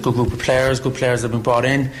 There's a good group of players, good players that have been brought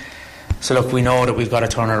in. So look, we know that we've got to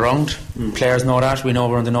turn it around. Players know that. We know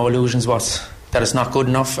we're under no illusions that it's not good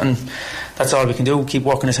enough, and that's all we can do. Keep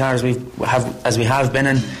working as hard as we have been,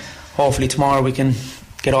 and hopefully tomorrow we can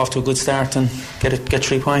get off to a good start and get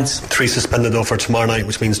 3 points. 3 suspended though for tomorrow night,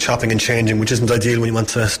 which means chopping and changing, which isn't ideal when you want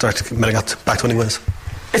to start to get back to winning ways.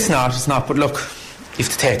 It's not, but look, you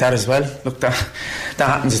have to take that as well. Look, that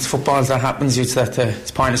happens, it's football, that happens.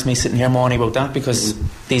 It's pointless me sitting here moaning about that, because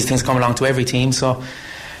these things come along to every team, so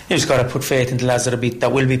you just got to put faith into the lads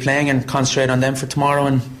that will be playing and concentrate on them for tomorrow,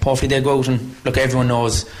 and hopefully they go out, and look, everyone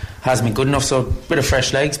knows hasn't been good enough, so a bit of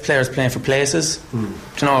fresh legs, players playing for places, you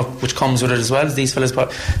know, which comes with it as well. These fellas,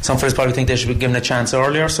 some fellas probably think they should be given a chance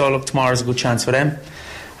earlier, so look, tomorrow's a good chance for them,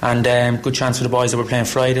 and good chance for the boys that were playing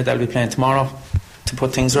Friday, that'll be playing tomorrow, to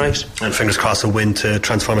put things right. And fingers crossed a win to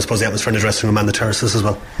transform, I suppose, the atmosphere in the dressing room and the terraces as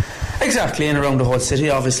well. Exactly, and around the whole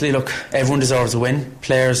city, obviously. Look, everyone deserves a win,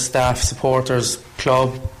 players, staff, supporters,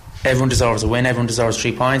 club, everyone deserves a win, everyone deserves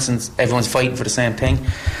 3 points, and everyone's fighting for the same thing,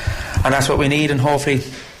 and that's what we need, and hopefully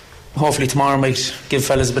tomorrow might give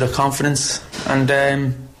fellas a bit of confidence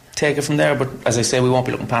and take it from there. But as I say, we won't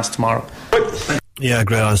be looking past tomorrow. Yeah,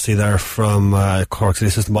 great honesty there from Cork City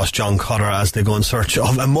assistant boss John Cotter as they go in search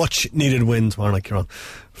of a much needed win tomorrow night, Kieran.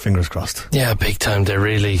 Fingers crossed. Yeah, big time. They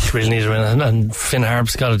really need to win. And Finn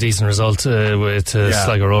Harps got a decent result with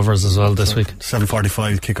Sligo Rovers as well this week.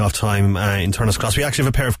 7:45 kick-off time in Turner's Cross. We actually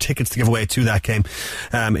have a pair of tickets to give away to that game.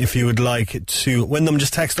 If you would like to win them,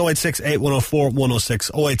 just text 086 8104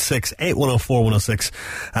 106 086 8104 106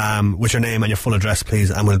 with your name and your full address, please,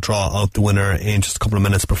 and we'll draw out the winner in just a couple of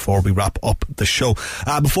minutes before we wrap up the show.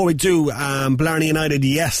 Before we do, Blarney United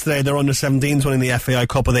yesterday, their under-17s winning the FAI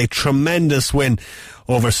Cup with a tremendous win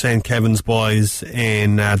over St. Kevin's boys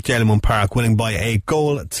in Dalymount Park, winning by a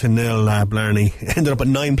 1-0. Blarney ended up with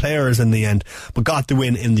 9 players in the end, but got the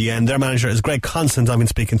win in the end. Their manager is Greg Constant. I've been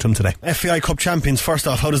speaking to him today. FAI Cup champions, first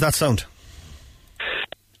off, how does that sound?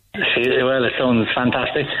 Well, it sounds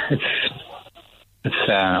fantastic. It's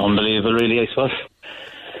unbelievable, really, I suppose.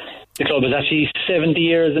 The club is actually 70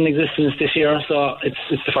 years in existence this year, so it's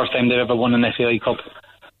the first time they've ever won an FAI Cup.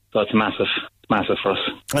 So it's massive for us.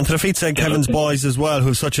 And to defeat St. Kevin's boys as well,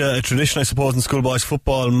 who's such a tradition, I suppose, in schoolboys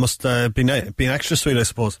football, must be extra sweet, I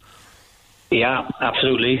suppose. Yeah,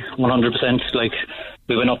 absolutely, 100%. Like,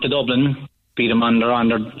 we went up to Dublin, beat them in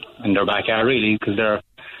their backyard, really, because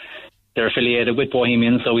they're affiliated with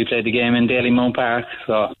Bohemians, so we played the game in Dalymount Park,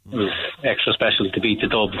 so it was extra special to beat the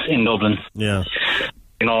Dubs in Dublin. Yeah.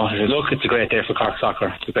 You know, look, it's a great day for Cork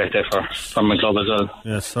soccer. It's a great day for my club as well.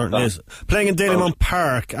 Yes, certainly is. Playing in Dalymount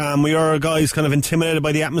Park, were your guys kind of intimidated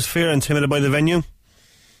by the atmosphere, intimidated by the venue?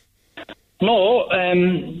 No, I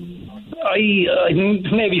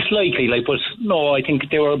maybe slightly, but no, I think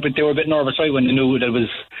they were a bit nervous, right, when they knew that it was.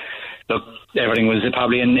 Look, everything was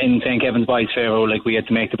probably in St. Kevin's boys' favour. Like, we had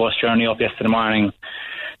to make the bus journey up yesterday morning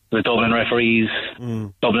with Dublin referees,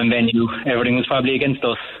 Dublin venue. Everything was probably against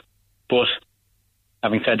us, but.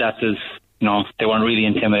 Having said that, they weren't really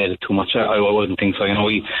intimidated too much. I wouldn't think so. You know,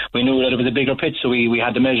 we knew that it was a bigger pitch, so we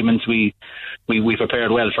had the measurements. We prepared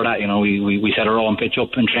well for that. You know, we set our own pitch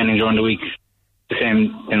up in training during the week, the same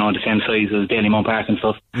size as Dalymount Park and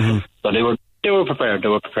stuff. Mm-hmm. So they were prepared. They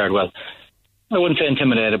were prepared well. I wouldn't say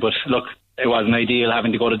intimidated, but look, it wasn't ideal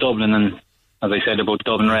having to go to Dublin, and as I said about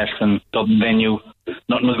Dublin refs and Dublin venue,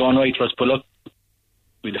 nothing was going right for us. But look,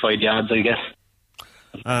 we defied the odds, I guess.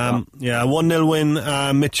 1-0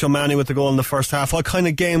 win. Mitch O'Mahony with the goal in the first half. What kind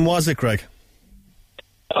of game was it, Greg?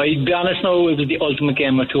 I'll be honest now, it was the ultimate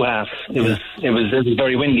game of two halves. It was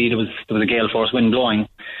very windy. There was a gale force wind blowing.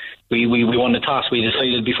 We won the toss. We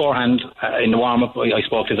decided beforehand in the warm up. I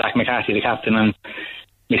spoke to Zach McCarthy, the captain, and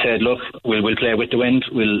we said, look, we'll play with the wind.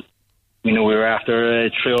 We knew we were after a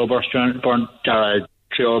 3-hour bus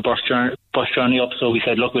journey up, so we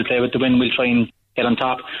said, look, we'll play with the wind. We'll try and get on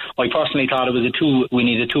top. I personally thought it was we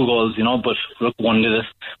needed 2 goals, but look, one did it.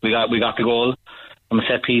 We got the goal from a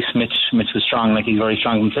set piece. Mitch was strong, like he's very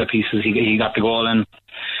strong from set pieces. He got the goal, and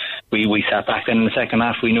we sat back then in the second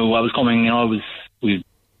half. We knew what was coming, we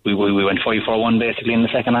went 5-4-1 basically in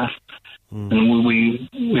the second half. And we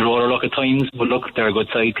rode our luck at times, but look, they're a good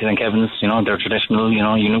side, St. Kevin's, they're traditional,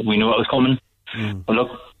 we knew what was coming. But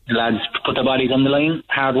look, the lads put their bodies on the line,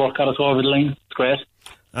 hard work got us over the line. It's great.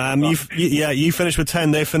 You finished with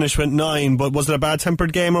 10, they finished with 9, but was it a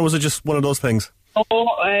bad-tempered game, or was it just one of those things? There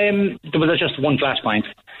was just one flashpoint.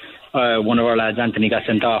 One of our lads, Anthony, got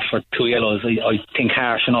sent off for 2 yellows. I think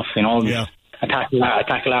harsh enough, A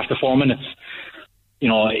tackle after 4 minutes.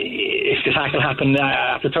 If the tackle happened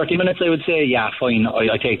after 30 minutes, I would say, yeah, fine,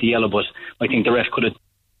 I take the yellow, but I think the ref could have,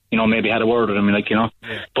 maybe had a word with him, Yeah.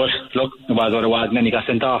 But look, it was what it was, and then he got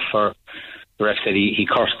sent off for. The ref said he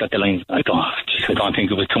cursed at the line. I don't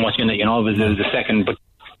think it was too much in it, It was the second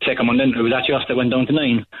one. Then it was actually us that went down to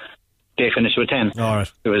 9. They finished with 10. All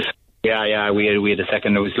right. It was we had a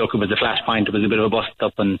second. It was a flash point. It was a bit of a bust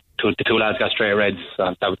up, and the 2 lads got straight reds.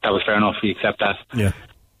 So that was fair enough. We accept that. Yeah.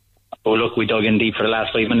 But look, we dug in deep for the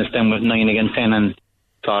last 5 minutes. Then with 9 against 10, and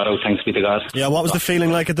saw it out. Thanks be to God. Yeah. What was the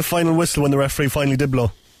feeling like at the final whistle when the referee finally did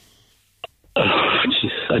blow?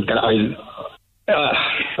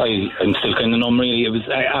 I'm still kind of numb, really. It was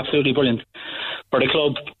absolutely brilliant for the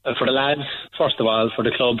club, for the lads. First of all, for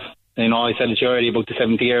the club. I said it to you already about the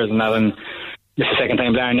 70 years and that, and this is the second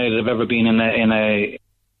time Blarney United have ever been in a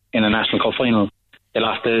National Cup final. They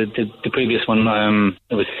lost the previous one.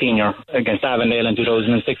 It was senior against Avondale in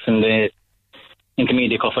 2006 in the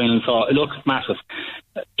Intermediate Cup final. So look, massive,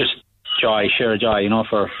 just joy, sheer joy,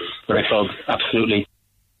 for the club. Absolutely,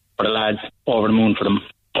 for the lads, over the moon for them.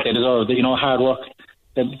 They deserve it, hard work.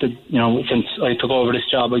 Since I took over this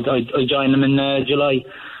job, I joined them in July,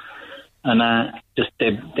 and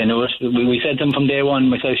they knew it. We said to them from day one,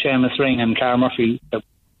 myself, Seamus Ring and Carl Murphy, that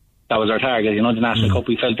was our target. The National Cup,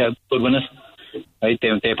 we felt that would win it. Right?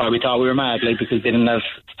 They probably thought we were mad, because they didn't have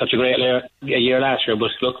such a great year last year.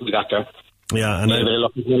 But look, we got there. Yeah, and a bit of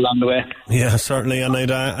luck along the way. Yeah, certainly. And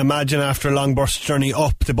I'd imagine after a long bus journey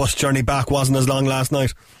up, the bus journey back wasn't as long last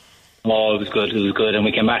night. Oh, it was good. And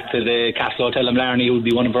we came back to the Castle Hotel in Blarney, who would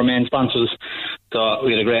be one of our main sponsors. So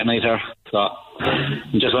we had a great night there. So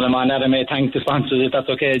just when I'm on that, I may thank the sponsors, if that's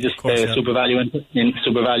okay. Just Super Value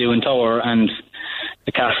in Tower and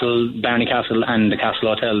the Castle, Blarney Castle, and the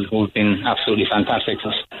Castle Hotel, who've been absolutely fantastic to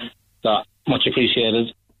us. So much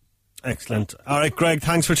appreciated. Excellent. All right, Greg,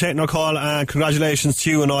 thanks for taking our call, and congratulations to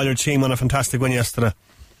you and all your team on a fantastic win yesterday.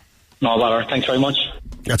 No bother. Thanks very much.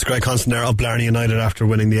 That's Greg Constant there of Blarney United after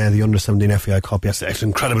winning the Under-17 FAI Cup yesterday. It's an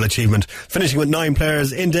incredible achievement. Finishing with 9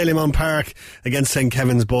 players in Dalymount Park against St.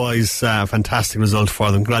 Kevin's boys. Fantastic result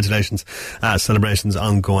for them. Congratulations. Celebrations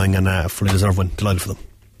ongoing and a fully deserved win. Delighted for them.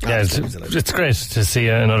 Yeah, it's great to see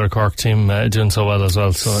another Cork team doing so well as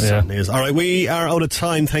well. So yeah, is. All right, we are out of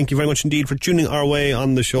time. Thank you very much indeed for tuning our way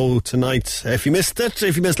on the show tonight. If you missed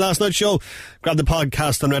last night's show, grab the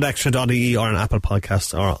podcast on redextra.ie or on Apple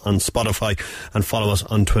Podcasts or on Spotify, and follow us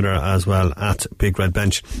on Twitter as well at Big Red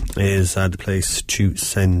Bench is the place to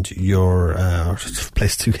send your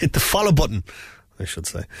place to hit the follow button, I should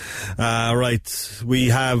say. Right, we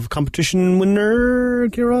have competition winner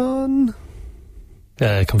Kieran.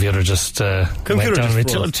 Computer just went down me.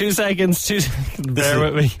 2 seconds. Bear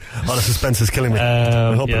with me. Oh, the suspense is killing me.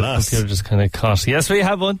 I hope it lasts. Computer just kind of caught. Yes, we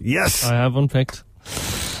have one. Yes, I have one picked.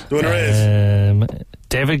 The winner is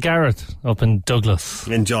David Garrett up in Douglas.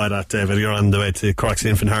 Enjoy that, David. You're on the way to Cork City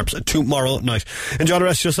and Finn Harps tomorrow night. Enjoy the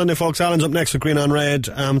rest of your Sunday, folks. Alan's up next with Green on Red.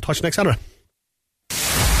 Touch you next Saturday.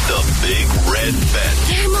 The Big Red Bench.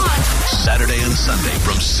 Saturday and Sunday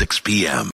from 6 p.m.